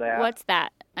about that. What's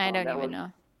that? I don't that even was-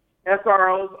 know.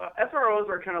 SROs? SROs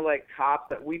are kind of like cops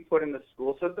that we put in the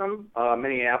school system,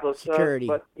 Minneapolis does. Security.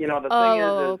 But the thing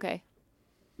Oh, is okay.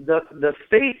 the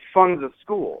state funds the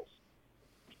schools,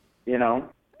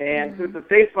 and since the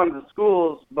state funds the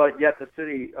schools, but yet the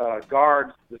city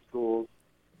guards the schools,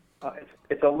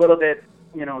 it's a little bit,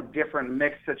 different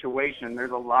mixed situation. There's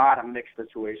a lot of mixed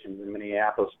situations in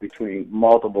Minneapolis between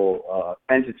multiple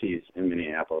entities in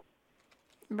Minneapolis.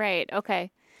 Right.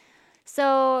 Okay.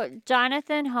 So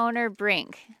Jonathan Honer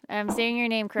Brink. I'm saying your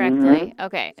name correctly.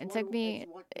 Okay. It took me.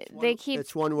 They keep.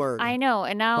 It's one word. I know,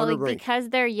 and now Honer like Brink. because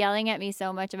they're yelling at me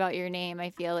so much about your name,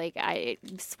 I feel like I'm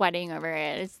sweating over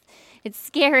it. It's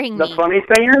scaring The me. funny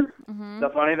thing is, Mhm. the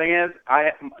funny thing is,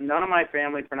 none of my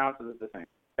family pronounces it the same.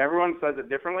 Everyone says it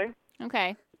differently.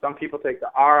 Okay. Some people take the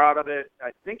R out of it.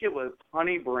 I think it was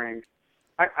Honeybrink.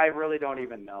 I really don't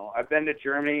even know. I've been to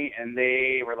Germany, and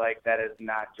they were like, that is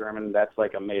not German. That's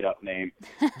like a made-up name.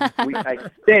 I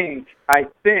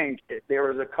think there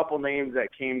was a couple names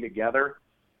that came together.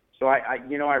 So I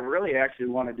really actually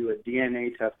want to do a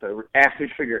DNA test to actually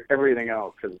figure everything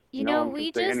out because no one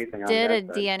we can say just anything on did a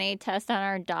that side. DNA test on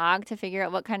our dog to figure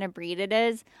out what kind of breed it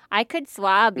is. I could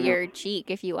swab your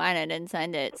cheek if you wanted and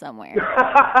send it somewhere.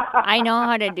 I know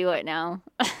how to do it now.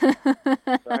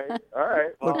 Right. All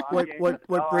right. Well,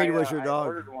 What breed was your I dog?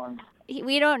 ordered one.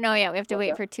 We don't know yet. We have to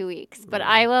wait for 2 weeks. But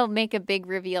I will make a big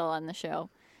reveal on the show.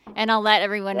 And I'll let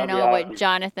everyone That'd be know what awesome.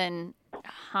 Jonathan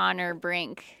Honor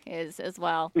Brink is as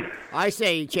well. I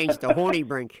say you change it to Honey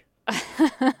Brink.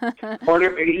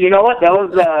 You know what? That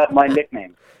was my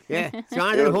nickname. Yeah, It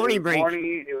Jonathan was Horny Brink.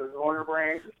 It was Horner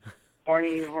Brink.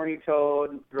 Horny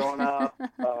Toad, growing up.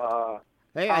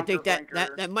 Hey, I think that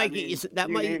Conquer might Brinker. get you I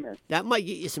some, mean, you name it. that might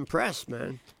get you some press,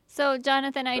 man. So,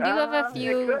 Jonathan, I do have a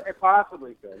few It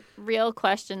possibly could. real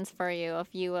questions for you, if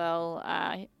you will,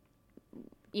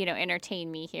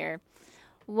 entertain me here.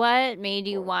 What made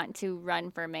you want to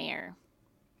run for mayor?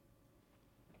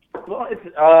 Well, it's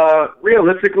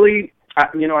realistically,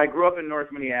 I grew up in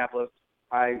North Minneapolis.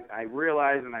 I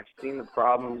realize and I've seen the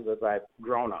problems as I've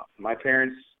grown up. My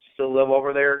parents still live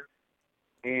over there,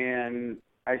 and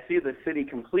I see the city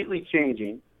completely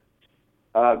changing,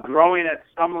 growing at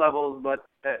some levels, but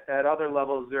at other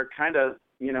levels they're kind of,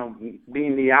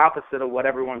 being the opposite of what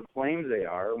everyone claims they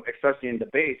are, especially in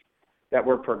debates, that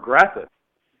we're progressive.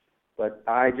 But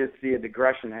I just see a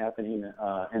digression happening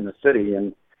in the city,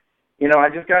 and I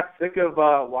just got sick of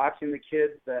watching the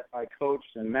kids that I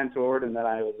coached and mentored and that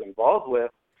I was involved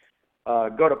with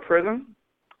go to prison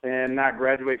and not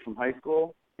graduate from high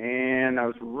school. And I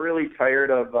was really tired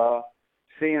of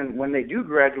seeing when they do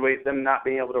graduate, them not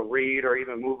being able to read or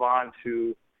even move on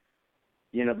to,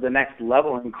 the next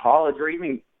level in college or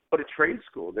even go to trade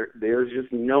school. There's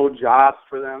just no jobs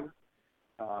for them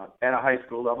at a high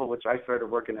school level, which I started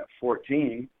working at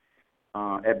 14.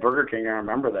 At Burger King, I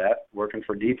remember that, working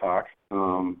for Deepak.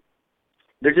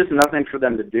 There's just nothing for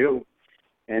them to do,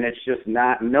 and it's just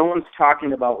no one's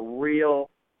talking about real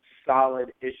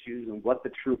solid issues and what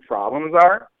the true problems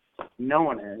are. No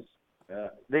one is.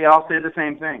 They all say the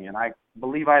same thing, and I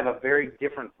believe I have a very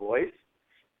different voice.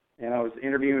 And I was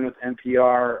interviewing with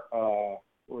NPR,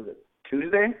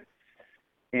 Tuesday?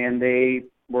 And they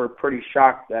were pretty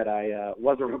shocked that I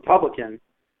was a Republican,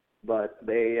 but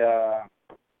they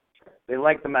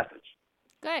like the message.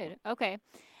 Good. Okay.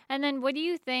 And then what do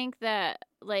you think that,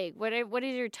 what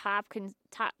is your top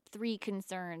three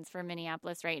concerns for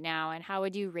Minneapolis right now, and how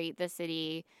would you rate the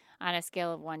city on a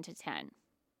scale of 1 to 10?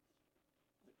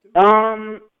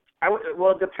 Well,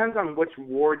 it depends on which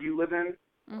ward you live in.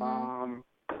 Mm-hmm.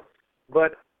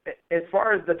 But as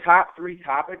far as the top three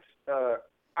topics,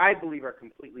 I believe are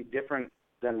completely different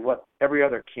than what every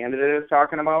other candidate is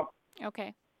talking about.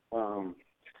 Okay.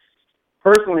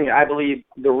 Personally, I believe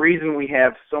the reason we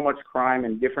have so much crime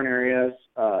in different areas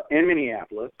in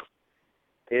Minneapolis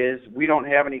is we don't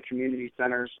have any community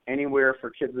centers anywhere for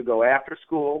kids to go after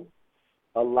school.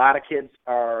 A lot of kids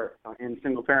are in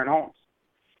single-parent homes.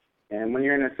 And when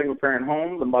you're in a single-parent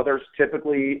home, the mother's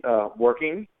typically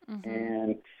working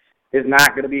and is not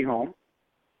going to be home.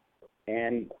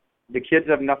 And the kids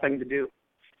have nothing to do.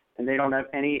 And they don't have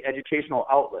any educational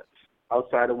outlets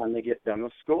outside of when they get done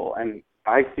with school. And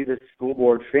I see this school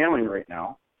board failing right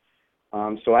now.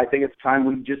 So I think it's time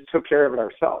we just took care of it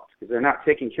ourselves, because they're not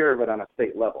taking care of it on a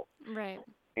state level. Right.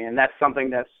 And that's something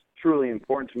that's truly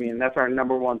important to me, and that's our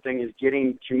number one thing, is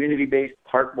getting community-based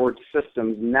park board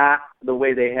systems, not the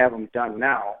way they have them done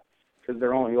now, because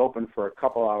they're only open for a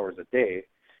couple hours a day,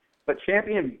 but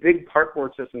champion big park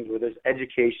board systems where there's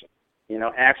education,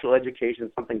 actual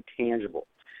education, something tangible,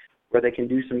 where they can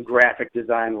do some graphic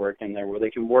design work in there, where they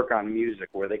can work on music,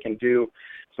 where they can do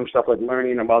some stuff like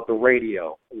learning about the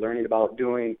radio, learning about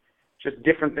doing just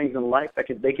different things in life that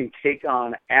they can take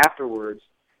on afterwards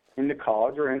into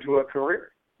college or into a career.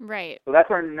 Right. So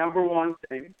that's our number one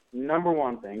thing,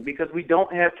 because we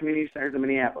don't have community centers in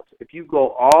Minneapolis. If you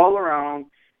go all around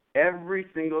every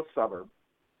single suburb,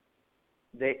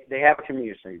 they have a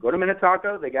community center. You go to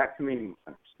Minnetonka, they got community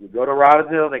centers. You go to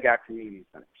Roseville, they got community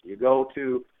centers. You go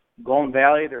to Golden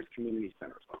Valley, there's community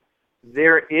centers.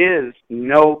 There is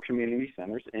no community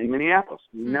centers in Minneapolis,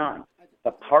 none.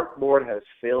 The park board has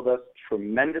failed us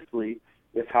tremendously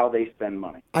with how they spend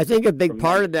money. I think a big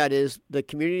part of that is the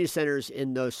community centers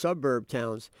in those suburb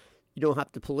towns, you don't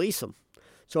have to police them.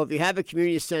 So if you have a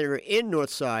community center in North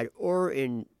Side or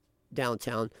in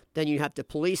downtown, then you have to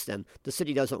police them. The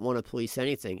city doesn't want to police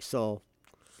anything, so.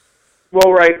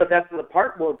 Well, right, but that's the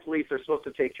park board police are supposed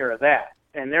to take care of that,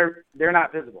 and they're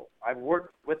not visible. I've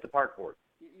worked with the park board.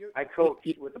 I coach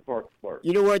with the park board.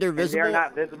 You know where they're visible? They're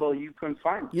not visible. You couldn't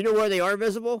find them. You know where they are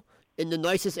visible? In the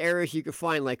nicest areas you could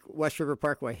find, like West River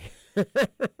Parkway.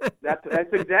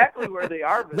 That's exactly where they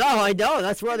are visible. No, I know.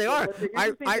 That's where they are. But the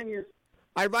interesting thing is,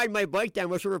 I ride my bike down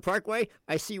West River Parkway.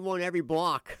 I see one every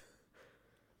block.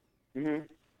 Mm-hmm.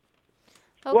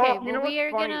 Okay, well, you know we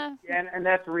are funny? gonna. And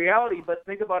that's reality. But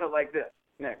think about it like this,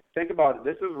 Nick. Think about it.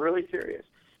 This is really serious.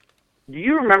 Do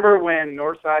you remember when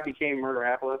Northside became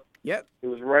Murderapolis? Yep. It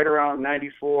was right around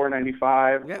 94,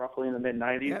 95, Yep. roughly in the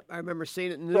mid-90s. Yep, I remember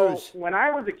seeing it in the So news. when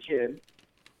I was a kid,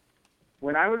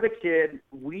 when I was a kid,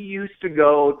 we used to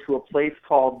go to a place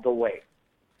called The Way.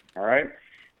 All right?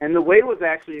 And The Way was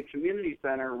actually a community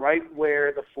center right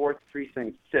where the 4th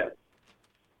Precinct sits.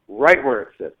 Right where it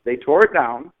sits. They tore it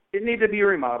down. It needed to be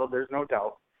remodeled, there's no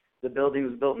doubt. The building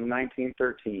was built in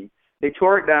 1913. They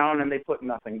tore it down and they put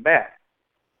nothing back.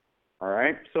 All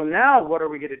right? So now what are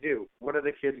we going to do? What are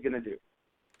the kids going to do?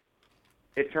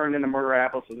 It turned into Murder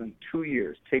Apples within 2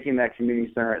 years, taking that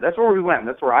community center. That's where we went.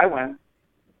 That's where I went.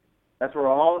 That's where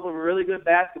all the really good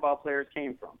basketball players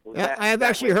came from. Yeah, I've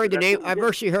actually heard the name. I've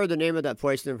actually heard the name of that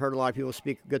place, and I've heard a lot of people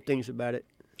speak good things about it.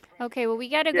 Okay, well, we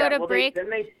got to go to break.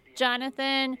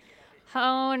 Jonathan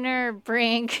Honer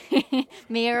Brink,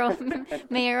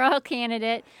 mayoral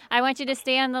candidate. I want you to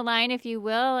stay on the line if you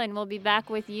will, and we'll be back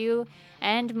with you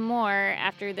and more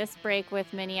after this break with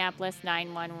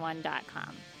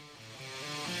Minneapolis911.com.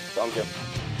 Sounds good.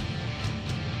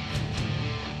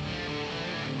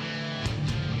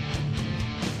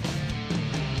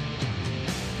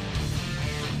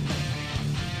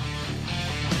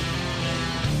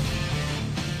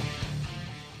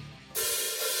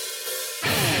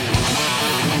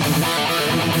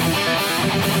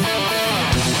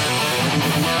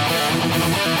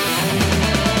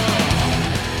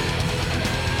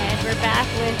 Back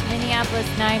with Minneapolis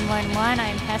 911.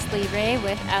 I'm Hesley Ray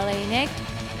with LA Nick,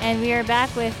 and we are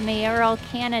back with mayoral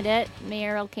candidate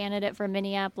for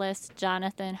Minneapolis,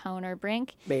 Jonathan Honer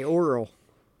Brink. Mayoral.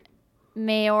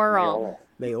 Mayor.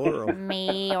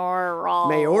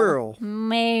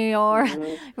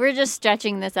 We're just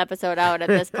stretching this episode out at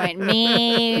this point.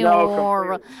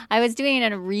 Mayoral. I was doing it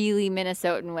in a really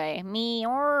Minnesotan way.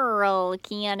 Mayoral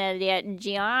candidate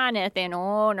Jonathan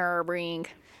Honer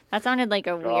Brink. That sounded like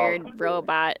a weird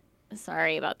robot.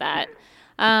 Sorry about that.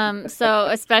 So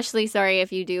especially sorry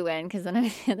if you do win, because then I'm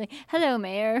like, hello,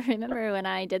 Mayor. Remember when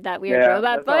I did that weird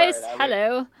robot voice? Right.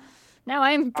 Hello. Now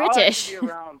I'm British. I'll be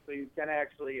around, so you can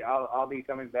actually. I'll be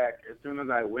coming back as soon as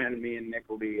I win. Me and Nick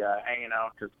will be hanging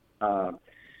out because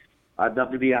I'd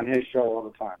love to be on his show all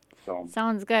the time. So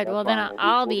sounds good. Well, then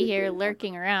I'll be here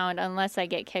lurking around unless I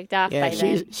get kicked off by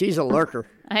then. She's a lurker.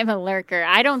 I'm a lurker.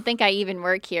 I don't think I even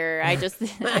work here. I just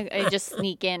I just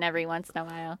sneak in every once in a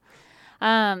while.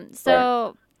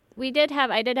 So I did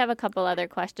have a couple other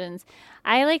questions.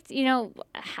 I liked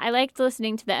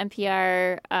listening to the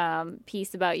NPR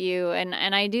piece about you,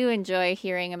 and I do enjoy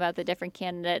hearing about the different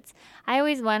candidates. I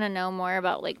always want to know more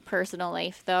about like personal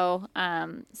life, though.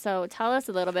 So tell us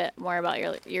a little bit more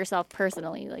about yourself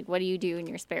personally. Like, what do you do in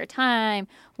your spare time?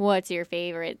 What's your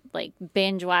favorite like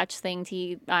binge watch thing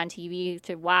on TV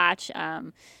to watch? Are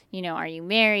you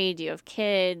married? Do you have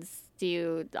kids?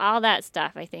 All that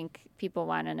stuff, I think people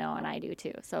want to know, and I do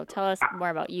too. So tell us more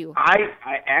about you. I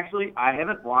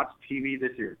haven't watched TV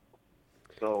this year,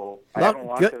 so I haven't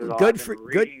watched it at all. Good for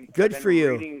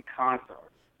you. Reading constantly.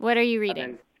 What are you I've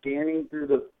reading? been scanning through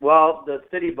the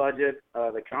city budget,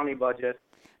 the county budget.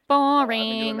 Boring. I've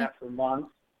been doing that for months.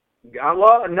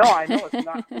 Well, no, I know it's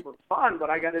not super fun,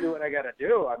 but I got to do what I got to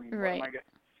do. I mean, right.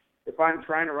 If I'm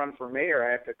trying to run for mayor,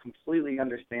 I have to completely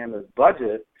understand this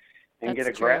budget and That's get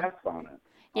a true. grasp on it.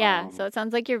 Yeah, so it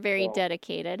sounds like you're very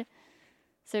dedicated.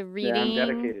 So reading. Yeah, I'm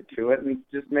dedicated to it and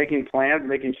just making plans,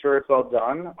 making sure it's all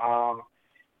done.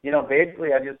 Basically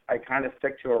I kind of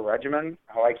stick to a regimen,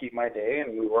 how I keep my day,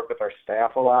 and we work with our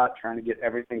staff a lot, trying to get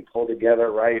everything pulled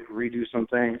together right, redo some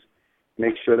things,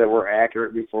 make sure that we're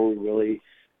accurate before we really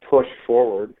push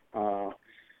forward.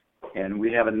 And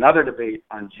we have another debate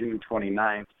on June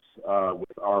 29th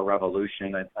with our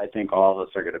revolution. I think all of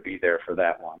us are going to be there for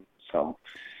that one. So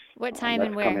what time that's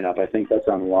and where? Coming up. I think that's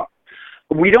on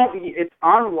it's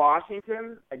on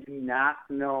Washington. I do not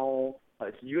know.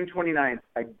 It's June 29th.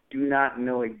 I do not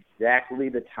know exactly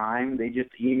the time. They just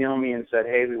emailed me and said,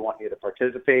 hey, we want you to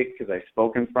participate because I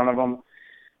spoke in front of them.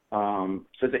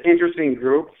 So it's an interesting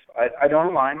group. I don't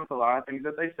align with a lot of things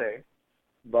that they say,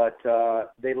 but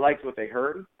they liked what they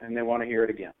heard, and they want to hear it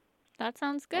again. That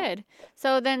sounds good.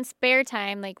 So then spare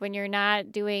time, like when you're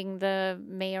not doing the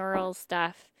mayoral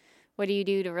stuff, what do you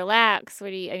do to relax? Do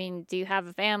you have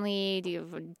a family? Do you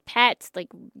have pets? Like,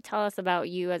 tell us about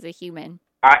you as a human.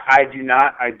 I do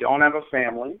not. I don't have a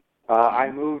family. I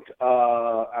moved.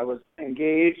 I was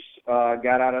engaged,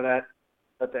 got out of that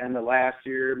at the end of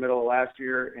middle of last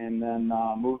year, and then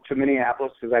moved to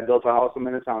Minneapolis because I built a house in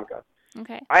Minnetonka.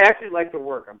 Okay. I actually like to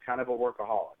work. I'm kind of a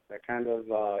workaholic. That kind of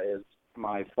is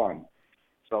my fun.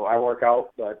 So I work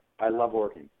out, but I love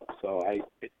working. So I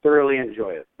thoroughly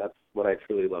enjoy it. That's what I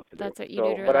truly love to do. That's what you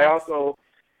do to But relax.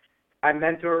 I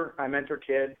mentor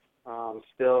kids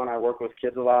still, and I work with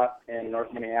kids a lot in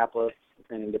North Minneapolis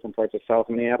and in different parts of South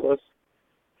Minneapolis.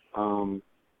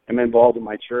 am involved in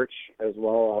my church as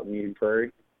well out in Eden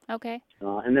Prairie. Okay.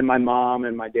 And then my mom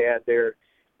and my dad, they're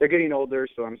getting older,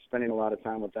 so I'm spending a lot of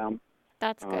time with them.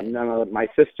 That's good. None of my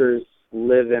sisters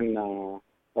live in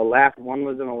Alaska. One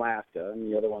lives in Alaska,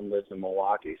 and the other one lives in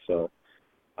Milwaukee. So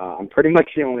I'm pretty much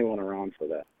the only one around for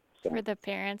that. So. For the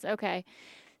parents, okay.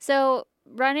 So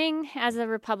running as a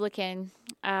Republican,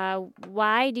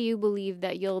 why do you believe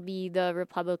that you'll be the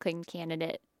Republican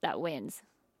candidate that wins?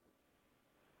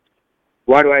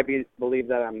 Why do I believe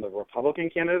that I'm the Republican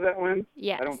candidate that wins?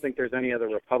 Yes. I don't think there's any other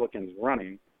Republicans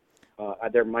running.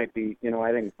 There might be,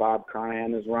 I think Bob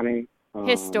Carnahan is running.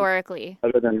 Historically.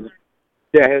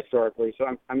 Historically.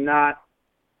 So I'm not.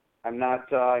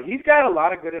 He's got a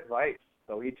lot of good advice.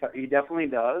 So he definitely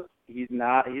does. He's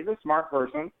a smart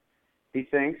person. He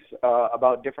thinks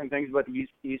about different things, but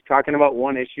he's talking about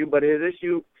one issue. But his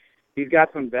issue, he's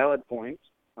got some valid points,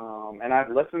 and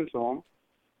I've listened to him,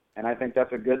 and I think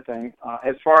that's a good thing.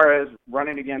 As far as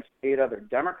running against 8 other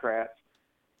Democrats,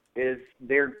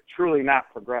 they're truly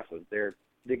not progressive. They're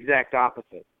the exact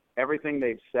opposite. Everything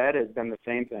they've said has been the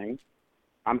same thing.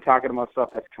 I'm talking about stuff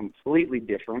that's completely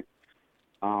different.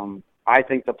 I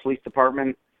think the police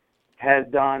department has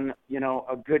done,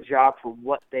 a good job for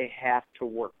what they have to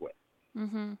work with.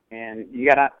 Mm-hmm. And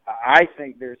I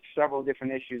think there's several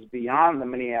different issues beyond the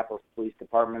Minneapolis Police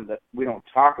Department that we don't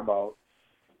talk about.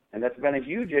 And that's been a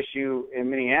huge issue in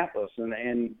Minneapolis.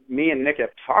 And me and Nick have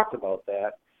talked about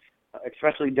that,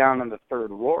 especially down in the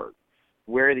 3rd Ward,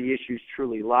 where the issues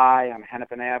truly lie on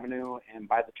Hennepin Avenue and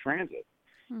by the transit.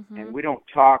 Mm-hmm. And we don't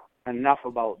talk enough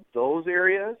about those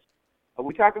areas.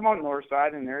 We talk about North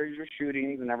Side, and there's your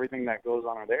shootings and everything that goes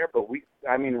on there, but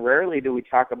rarely do we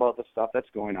talk about the stuff that's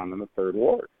going on in the 3rd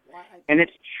Ward. And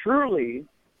it's truly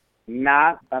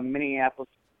not a Minneapolis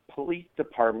Police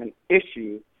Department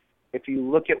issue if you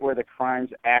look at where the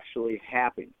crime's actually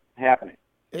happening.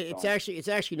 It's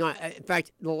actually not. In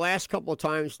fact, the last couple of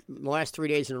times, the last 3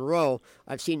 days in a row,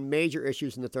 I've seen major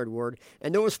issues in the 3rd Ward,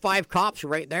 and there was 5 cops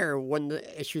right there when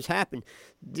the issues happened.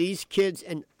 These kids,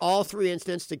 and all 3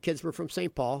 incidents, the kids were from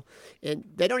St. Paul, and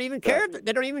they don't even care.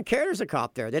 They don't even care there's a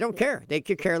cop there. They don't care. They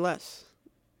could care less.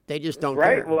 They just don't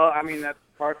care. Right. Well, that's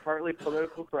partly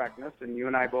political correctness, and you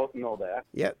and I both know that.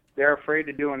 Yep. They're afraid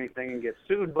to do anything and get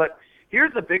sued, but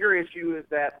here's the bigger issue is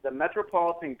that the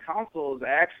Metropolitan Council is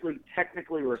actually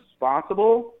technically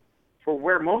responsible for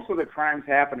where most of the crime's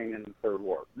happening in the 3rd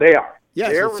Ward. They are.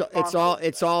 Yes, it's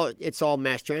all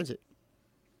mass transit.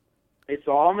 It's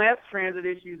all mass transit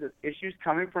issues. It's issues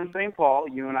coming from St. Paul.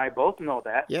 You and I both know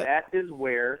that. Yep. That is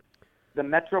where the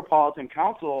Metropolitan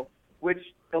Council, which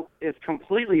is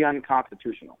completely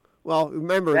unconstitutional. Well,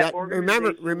 remember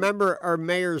our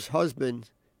mayor's husband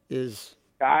is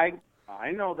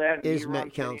I know that. Is he Met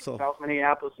runs Council. South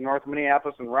Minneapolis, North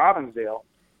Minneapolis, and Robbinsdale.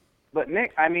 But,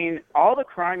 Nick, all the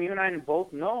crime you and I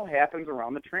both know happens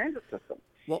around the transit system.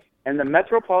 Well, and the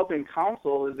Metropolitan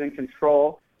Council is in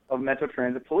control of Metro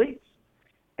Transit Police.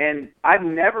 And I've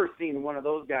never seen one of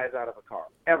those guys out of a car,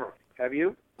 ever. Have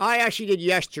you? I actually did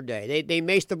yesterday. They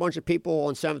maced a bunch of people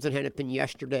on 7th and Hennepin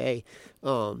yesterday.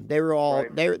 They were all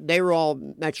they were all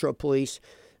Metro Police,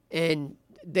 and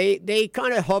they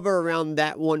kind of hover around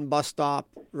that one bus stop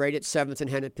right at 7th and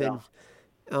Hennepin,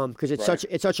 because it's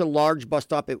such a large bus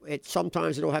stop. It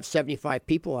sometimes it'll have 75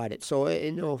 people at it. So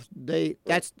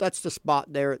that's the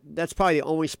spot there. That's probably the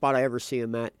only spot I ever see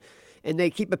them at, and they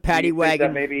keep a paddy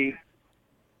wagon.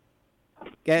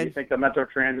 Do you think the Metro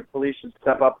Transit Police should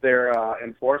step up their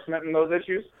enforcement in those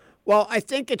issues? Well, I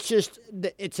think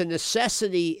it's a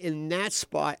necessity in that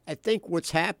spot. I think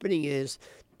what's happening is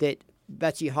that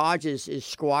Betsy Hodges is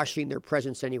squashing their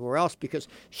presence anywhere else because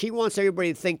she wants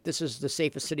everybody to think this is the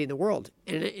safest city in the world,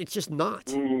 and it's just not.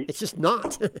 Mm-hmm. It's just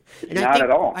not. And not at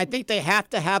all. I think they have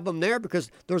to have them there because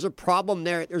there's a problem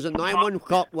there. There's a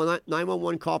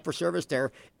 911 call for service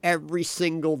there every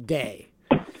single day.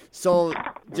 So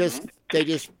they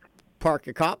just park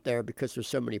a cop there because there's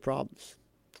so many problems.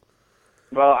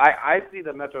 Well, I see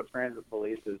the Metro Transit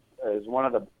Police as one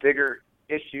of the bigger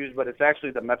issues, but it's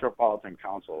actually the Metropolitan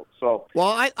Council. So,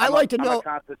 well, I like to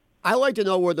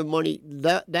know where the money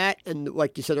that and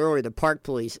like you said earlier, the park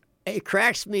police. It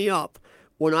cracks me up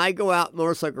when I go out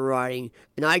motorcycle riding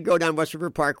and I go down West River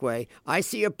Parkway. I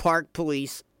see a park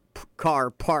police car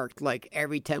parked like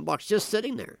every $10 just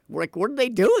sitting there. Like, what are they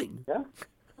doing? Yeah.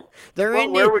 They're well,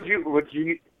 where would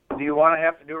you do you want to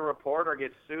have to do a report or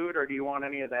get sued, or do you want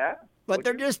any of that? But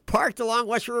they're just parked along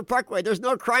West River Parkway. There's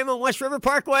no crime on West River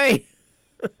Parkway.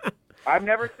 I've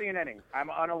never seen any. I'm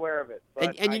unaware of it.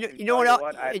 But and you know what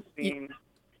else? I've seen.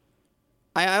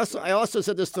 I also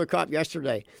said this to a cop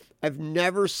yesterday. I've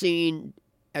never seen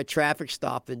a traffic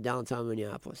stop in downtown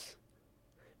Minneapolis.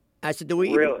 I said, do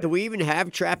we even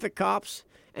have traffic cops?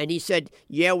 And he said,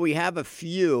 yeah, we have a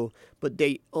few, but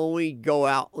they only go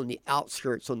out on the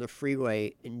outskirts on the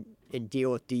freeway and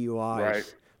deal with DUIs.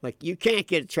 Right. Like, you can't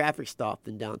get a traffic stop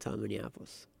in downtown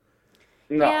Minneapolis.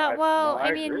 No, Yeah, well, I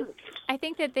agree mean, with you. I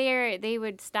think that they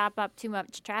would stop up too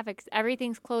much traffic.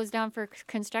 Everything's closed down for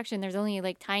construction. There's only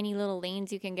like tiny little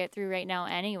lanes you can get through right now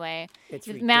anyway. It's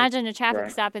Imagine a traffic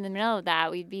Right. stop in the middle of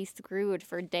that. We'd be screwed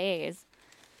for days.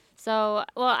 So,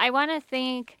 well, I want to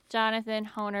thank Jonathan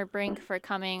Honer Brink for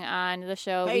coming on the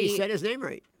show. Hey, you said his name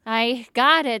right. I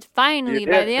got it finally You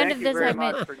by did. the end Thank of you this very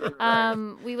segment. much for getting it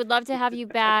right. We would love to have you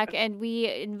back, and we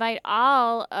invite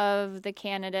all of the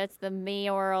candidates, the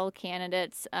mayoral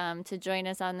candidates, to join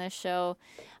us on this show.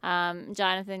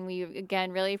 Jonathan, we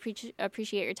again really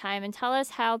appreciate your time, and tell us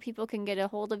how people can get a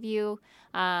hold of you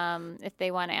if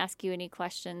they want to ask you any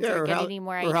questions or get any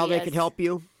more ideas, or how they could help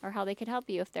you. or how they could help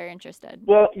you if they're interested.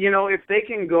 Well, if they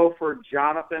can go for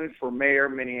Jonathan for Mayor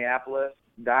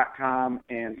Minneapolis.com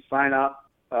and sign up,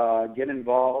 get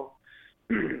involved,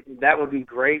 that would be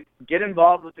great. Get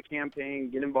involved with the campaign,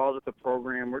 get involved with the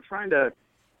program. We're trying to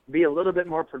be a little bit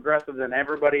more progressive than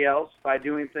everybody else by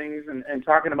doing things and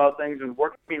talking about things and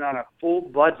working on a full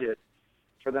budget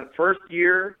for the first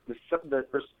year, the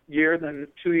first year, then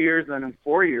 2 years, then in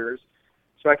 4 years,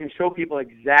 so I can show people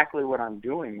exactly what I'm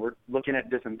doing. We're looking at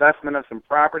disinvestment of some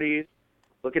properties,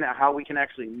 looking at how we can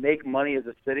actually make money as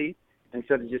a city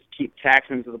instead of just keep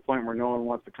taxing to the point where no one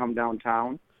wants to come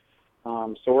downtown.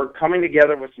 So we're coming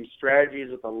together with some strategies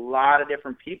with a lot of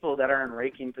different people that are in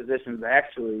raking positions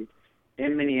actually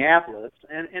in Minneapolis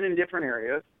and in different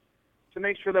areas to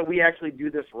make sure that we actually do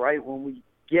this right when we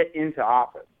get into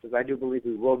office, because I do believe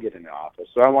we will get into office.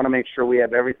 So I want to make sure we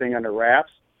have everything under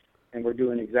wraps and we're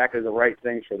doing exactly the right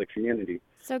things for the community.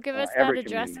 So give us that every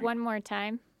address community. one more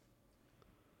time.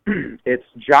 It's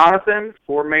Jonathan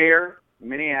for Mayor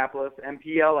Minneapolis,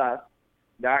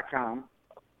 MPLS.com.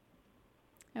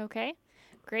 Okay,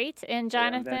 great. And And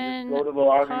Jonathan then just go to the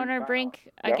login and sign Honer up. Brink,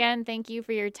 Yep. again, thank you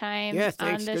for your time Yeah, on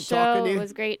thanks. the Good show. talking to It you.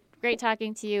 was great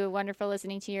talking to you. Wonderful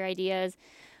listening to your ideas.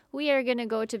 We are going to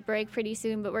go to break pretty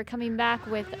soon, but we're coming back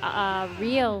with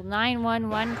real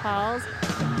 911 calls.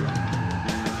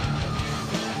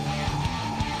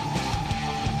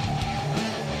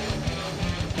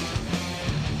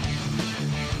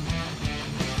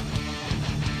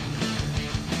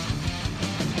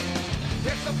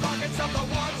 It's the pockets of the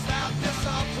ones that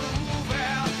disapprove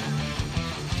it.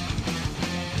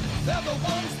 They're the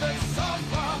ones that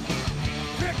suffer,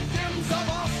 victims of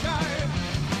our shame.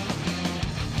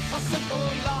 A simple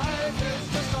life is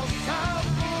just a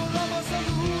sample of a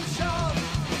solution.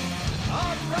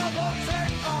 I'd rather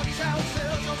take our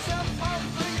chances of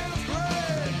something is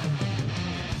great.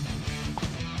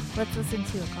 Let's listen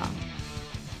to a call.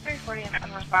 340 an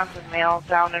unresponsive male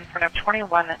down in front of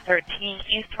 2113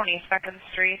 East 22nd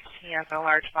Street. He has a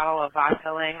large bottle of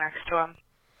vodka laying next to him.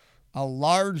 A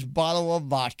large bottle of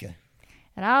vodka.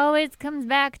 It always comes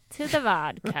back to the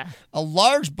vodka. A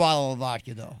large bottle of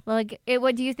vodka, though. Like,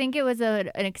 what do you think it was an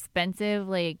expensive,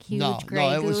 like, huge No,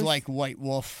 Grey it was Goose? like White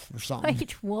Wolf or something.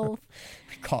 White Wolf.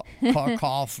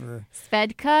 Cough or...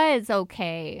 Svedka is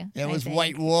okay. It I was think.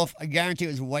 White Wolf. I guarantee it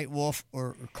was White Wolf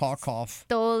or Cough.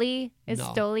 Stoli. Is No.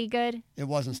 Stoli good? It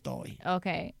wasn't Stoli.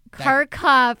 Okay.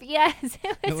 Kharkov. Yes,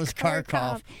 It was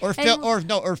Kharkov. Or And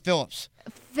Phillips.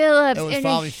 Phillips It was in a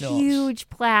probably Phillips. huge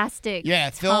plastic Yeah,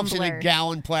 Phillips in a tumbler.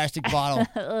 gallon plastic bottle.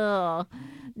 Ugh.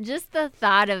 Just the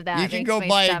thought of that You can makes go my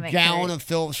buy a stomach gallon hurt. of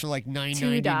Phillips for like $2.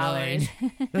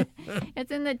 $9.99.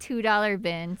 It's in the $2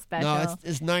 bin special. No,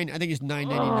 it's nine. I think it's $9.99.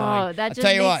 Oh, that I'll just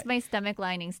tell you makes what, my stomach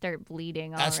lining start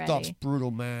bleeding that already. stuff's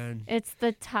brutal, man. It's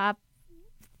the top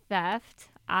theft.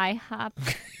 IHOP.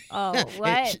 Oh,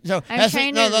 what? So I'm Hesley,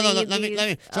 trying no, to no, no, read let me.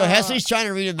 these. So Oh. Hesley's trying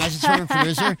to read a message from her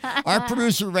producer. Our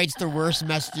producer writes the worst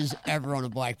messages ever on a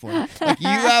blackboard. Like, you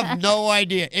have no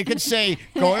idea. It could say,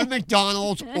 "Go to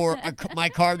McDonald's," or "My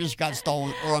car just got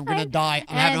stolen," or "I'm gonna die.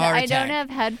 I'm having a heart I attack." don't have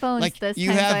headphones Like, this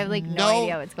you time, so have I have like no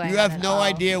idea what's going on. You have at no all.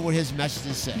 idea what his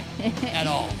messages say at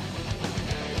all.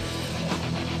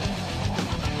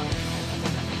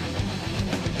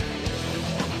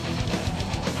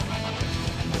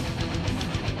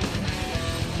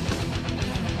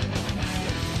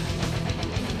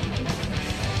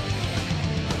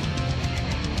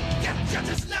 Get you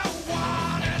just know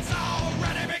what it's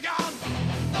already begun.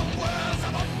 The words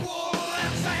of a fool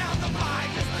and sound the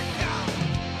mic is begun.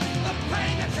 The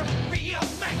pain that you feel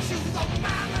makes you the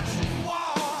man that you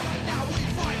are. Now we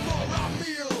fight for our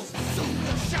meals.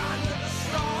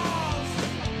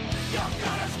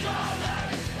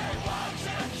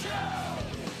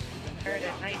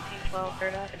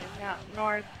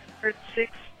 North, Earth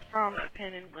 6 from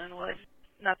Penn and Glenwood.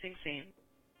 Nothing seen.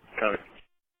 Copy.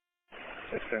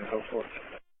 16 code 4.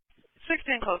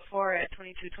 16 code 4 at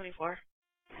 2224.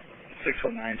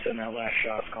 619, send that last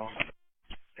shot call.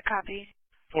 Copy.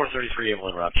 433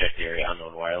 Evelyn Rob, check the area,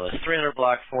 unknown wireless. 300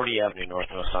 block, 40 Avenue North,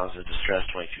 no sounds of distress,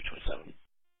 2227.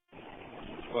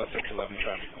 Well, 611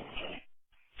 traffic.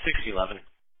 611.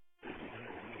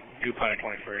 DuPont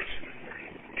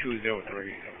 21st.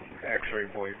 203. X-ray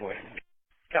boy.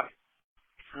 Copy.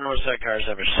 Northside cars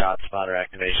have a shot spotter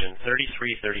activation.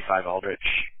 3335 Aldrich.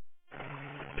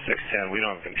 610, we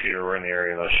don't have a computer. We're in the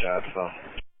area of those shots, so.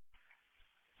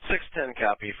 610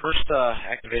 copy. First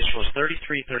activation was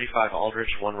 3335 Aldrich,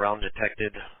 one round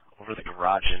detected over the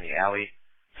garage in the alley.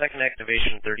 Second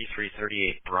activation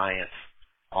 3338 Bryant,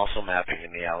 also mapping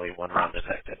in the alley, one round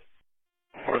detected.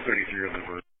 433 of the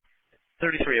bird.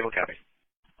 33 able copy.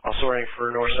 Also running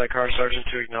for Northside Car Sergeant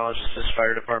to acknowledge assist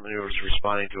fire department who was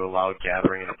responding to a loud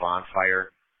gathering in a bonfire.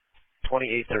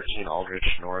 2813 Aldrich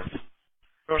North.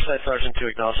 Northside Sergeant to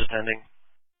acknowledge attending.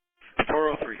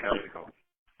 403 copy the call.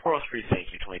 403,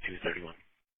 thank you, 2231.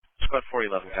 Squad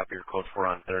 411, copy your code 4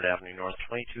 on 3rd Avenue North,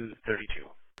 2232.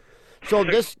 So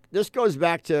this goes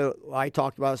back to, I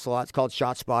talked about this a lot. It's called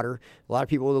Shot Spotter. A lot of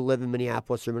people that live in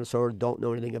Minneapolis or Minnesota don't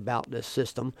know anything about this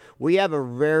system. We have a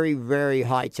very, very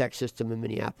high-tech system in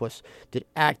Minneapolis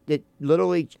that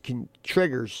literally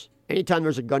triggers. Anytime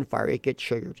there's a gunfire, it gets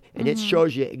triggered, and it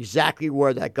shows you exactly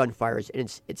where that gunfire is,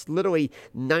 and it's literally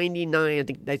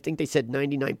 99. I think they said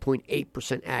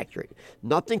 99.8% accurate.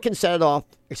 Nothing can set it off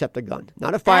except a gun,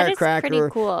 not a firecracker,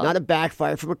 pretty cool. not a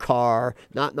backfire from a car,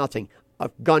 not nothing. A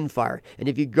gunfire. And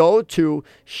if you go to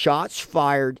Shots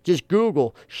Fired, just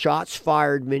Google Shots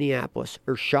Fired Minneapolis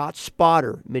or Shots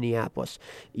Spotter Minneapolis.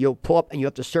 You'll pull up and you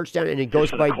have to search down, and it goes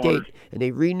by date. And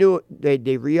they renew it,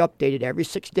 they re-update it every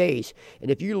 6 days. And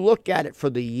if you look at it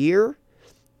for the year,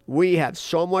 we have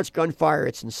so much gunfire,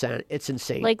 it's insane. It's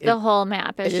insane. Like the whole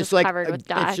map is just covered with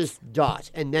dots. It's just dots.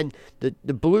 And then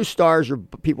the blue stars are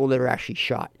people that are actually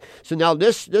shot. So now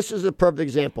this is a perfect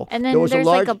example. And then there's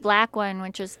like a black one,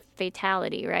 which is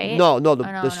fatality, right? No,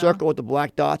 the circle with the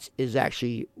black dots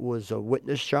was a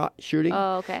witness shooting.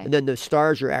 Oh, okay. And then the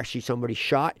stars are actually somebody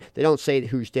shot. They don't say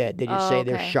who's dead. They just say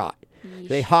they're shot. Yeesh.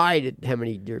 They hide how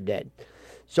many they're dead.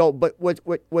 So, but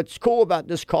what's cool about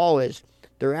this call is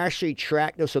they're actually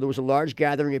tracked. So there was a large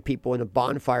gathering of people in a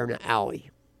bonfire in an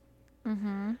alley.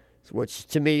 Mm-hmm. Which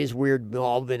to me is weird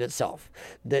all in itself.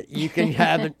 That you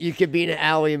can you could be in an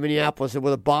alley in Minneapolis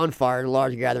with a bonfire and a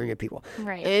large gathering of people.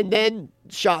 Right. And then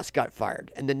shots got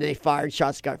fired. And then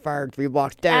shots got fired 3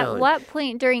 blocks down. At what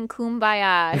point during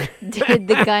Kumbaya did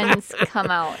the guns come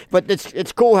out? But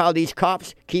it's cool how these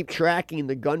cops keep tracking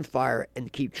the gunfire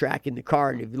and keep tracking the car.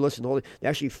 And if you listen to all, they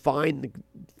actually find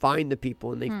the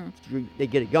people and they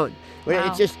get a gun. But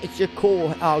Wow. it's just cool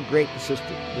how great the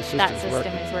system is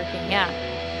working.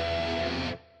 Yeah.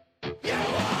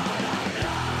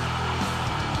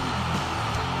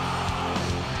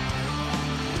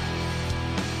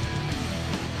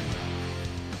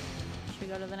 Should we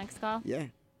go to the next call? Yeah.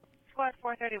 Squad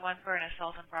 431 for an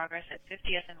assault in progress at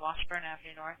 50th and Washburn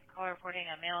Avenue North. Call reporting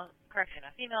a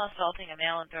female assaulting a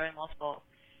male and throwing multiple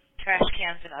trash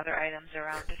cans and other items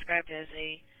around, described as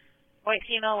a white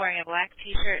female wearing a black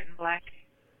t-shirt and black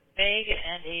bag,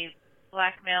 and a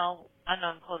black male,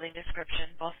 unknown clothing description,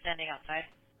 both standing outside.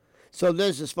 So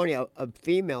this is funny, a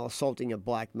female assaulting a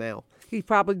black male. He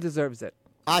probably deserves it.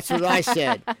 That's what I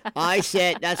said.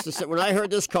 When I heard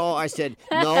this call, I said,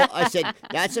 no,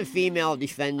 that's a female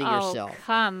defending herself. Oh,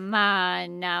 come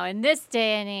on now. In this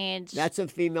day and age. That's a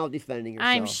female defending herself.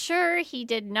 I'm sure he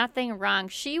did nothing wrong.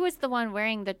 She was the one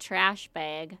wearing the trash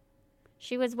bag.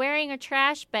 She was wearing a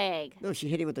trash bag. No, she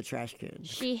hit him with the trash can.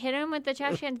 She hit him with the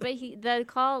trash cans, but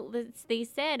they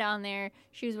said on there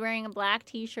she was wearing a black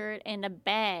T-shirt and a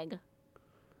bag.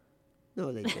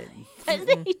 No, they didn't. Yes,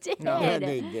 they did. No,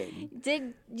 they didn't.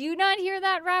 Did you not hear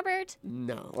that, Robert?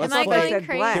 No. Am I going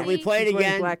crazy? Can we play it She's wearing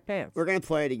again? black pants. We're going to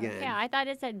play it again. Yeah, I thought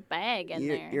it said bag in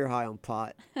there. You're high on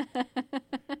pot.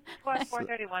 Squad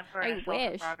 431 for an assault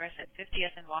in wish. progress at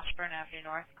 50th and Washburn Avenue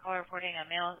North. Call reporting a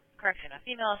female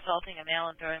assaulting a male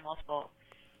and throwing multiple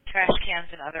trash cans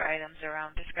and other items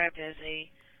around, described as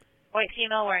a white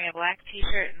female wearing a black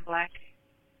t-shirt and black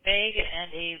bag,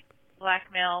 and a black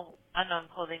male, unknown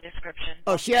clothing description.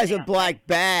 Oh, she has a black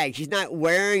bag. She's not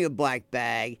wearing a black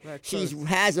bag. She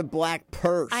has a black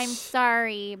purse. I'm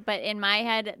sorry, but in my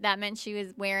head, that meant she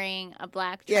was wearing a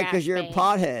black trash Yeah, because you're a bag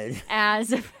pothead.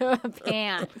 as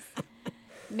pants.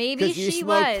 Maybe Because you she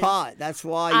smoke was. pot. That's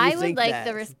why I you would think like that.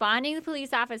 the responding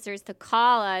police officers to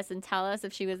call us and tell us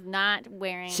if she was not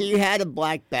wearing. She had a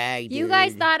black bag, You dude.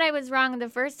 guys thought I was wrong the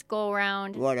first go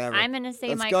round. Whatever. I'm gonna say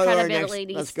Let's my go to our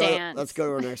credibility next, stands. Let's go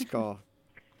to our next call.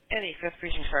 Any 5th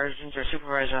Precinct Sergeant or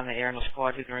Supervisor on the air in the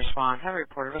squad who can respond have a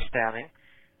report of a stabbing.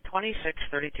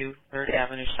 2632 3rd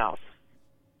Avenue South.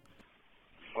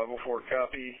 504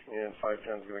 copy, and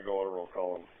 510's going to go on a roll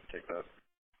call and take that.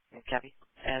 Copy.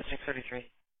 And 633.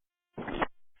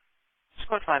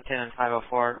 Squad 510 and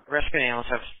 504. Rescue and ambulance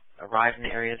have arrived in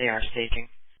the area. They are staging.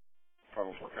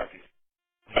 504 copy.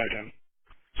 510.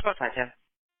 Squad 510.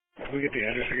 Can we get the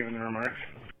address again in the remarks?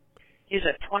 He's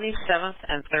at 27th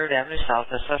and 3rd Avenue South.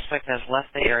 The suspect has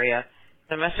left the area.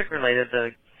 Domestic related.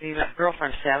 The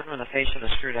girlfriend stabbed him in the face with a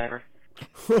screwdriver.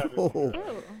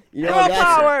 You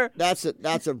know,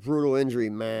 that's a brutal injury,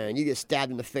 man. You get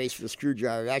stabbed in the face with a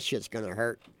screwdriver, that shit's gonna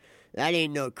hurt. That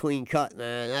ain't no clean cut,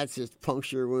 man. That's just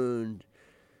puncture wound.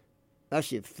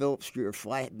 That's a Phillips screw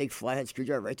or big flathead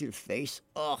screwdriver right through the face.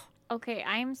 Ugh. Okay,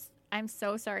 I'm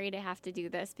so sorry to have to do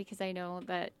this because I know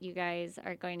that you guys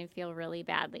are going to feel really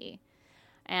badly.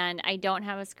 And I don't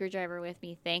have a screwdriver with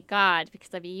me, thank God,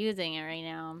 because I'd be using it right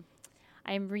now.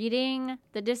 I'm reading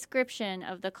the description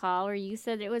of the call where you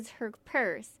said it was her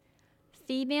purse.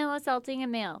 Female assaulting a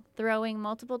male, throwing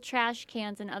multiple trash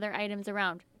cans and other items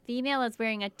around. Female is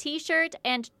wearing a t-shirt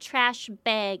and trash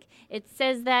bag. It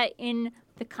says that in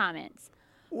the comments.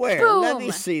 Where? Boom. Let me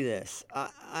see this.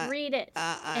 Read it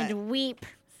and weep.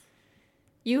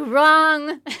 You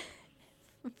wrong.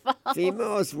 False.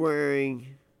 Female is wearing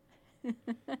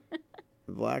a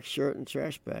black shirt and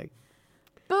trash bag.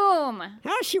 Boom.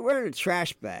 How is she wearing a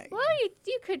trash bag? Well,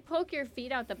 you could poke your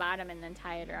feet out the bottom and then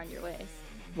tie it around your waist.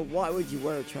 But why would you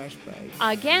wear a trash bag?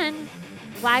 Again,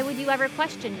 why would you ever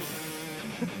question me?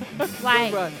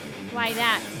 Why? Why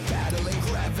that? Battling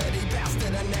gravity,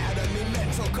 bastard anatomy,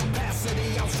 mental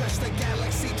capacity, outstretch the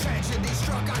galaxy, tragedy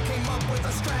struck, I came up with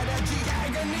a strategy,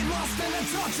 agony lost in a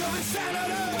touch of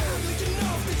insanity. Badly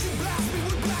enough that you blast me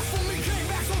with blasphemy, came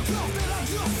back so tough that I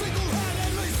just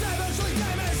single-handedly savagely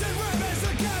damaged and ravaged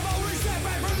the cavalry, step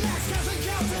back, relax, casting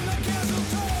counts in the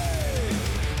casualty.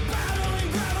 Battling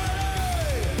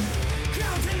gravity,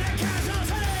 counting the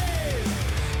casualties.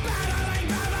 Battling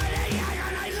gravity,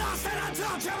 agony lost in a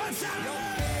touch of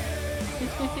insanity.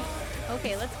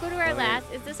 Okay, let's go to our last.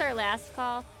 Is this our last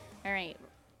call? All right.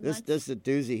 This is a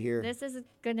doozy here. This is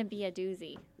going to be a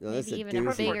doozy. No, this is Maybe a even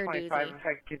a doozy. bigger 25, doozy. if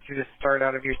I could get you to start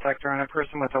out of your sector on a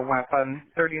person with a weapon.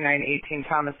 3918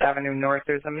 Thomas Avenue North.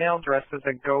 There's a male dressed as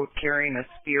a goat carrying a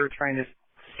spear trying to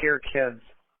scare kids.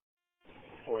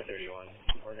 431.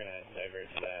 We're going to divert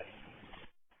to that.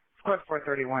 Squad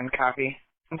 431, copy.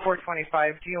 And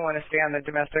 425, do you want to stay on the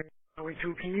domestic? Wait,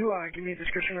 two, can you give me a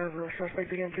description of the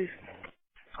suspect again, please?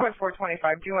 Squad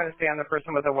 425, do you want to stay on the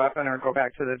person with a weapon or go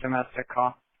back to the domestic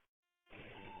call?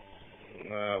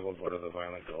 We'll go to the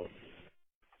violent goal.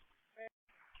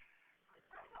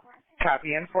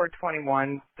 Copy. In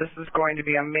 421, this is going to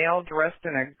be a male dressed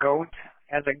in a goat,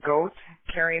 as a goat,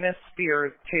 carrying a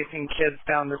spear, chasing kids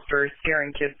down the street,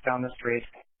 scaring kids down the street.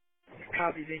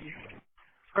 Copy, thank you.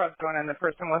 Squad's going on the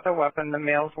person with a weapon. The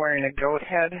male's wearing a goat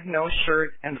head, no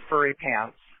shirt, and furry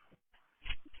pants.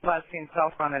 Last seen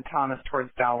southbound at Thomas towards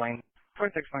Dowling.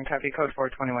 461, copy, code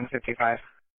 42155.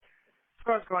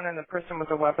 Squad's going on the person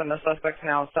with a weapon. The suspect's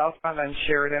now southbound on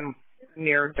Sheridan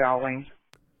near Dowling.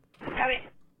 Copy.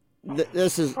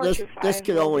 This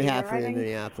could only happen in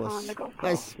Minneapolis.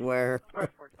 I swear.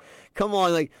 Come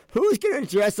on, like who's gonna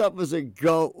dress up as a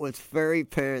goat with furry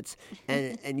pants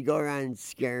and go around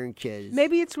scaring kids?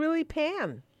 Maybe it's really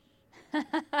Pan.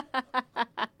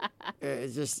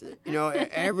 It's just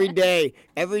every day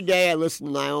I listen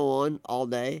to 911 all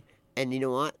day, and you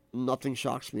know what? Nothing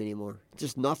shocks me anymore.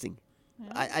 Just nothing.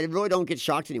 I really don't get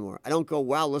shocked anymore. I don't go,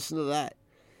 wow, listen to that,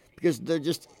 because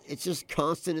it's just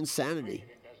constant insanity.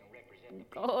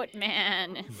 Goat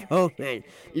man. Oh man,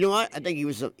 you know what? I think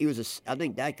I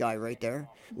think that guy right there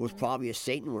was probably a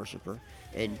Satan worshiper,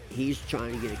 and he's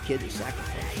trying to get a kid to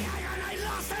sacrifice.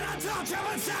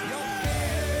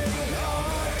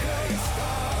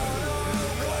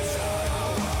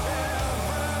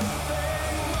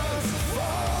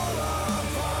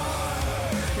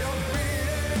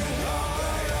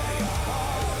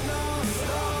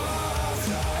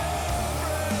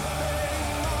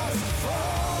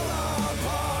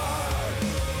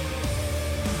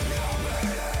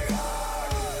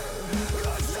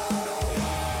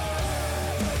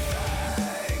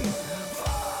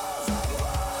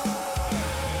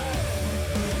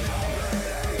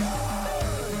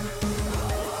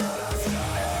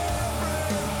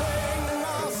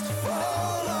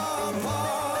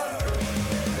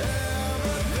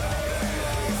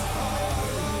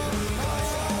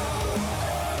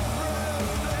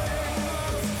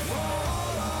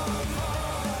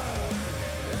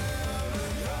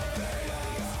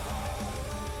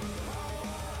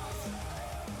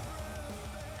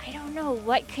 I don't know.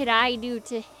 What could I do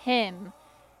to him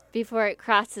before it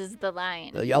crosses the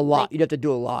line? A lot. You'd have to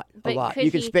do a lot. but You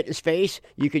could can he- spit in his face.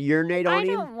 You could urinate on I him.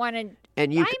 don't want to.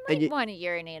 And you, I and might you- want to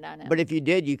urinate on him. But if you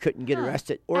did, you couldn't get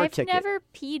arrested or a I've ticket. never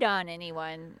peed on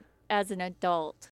anyone as an adult.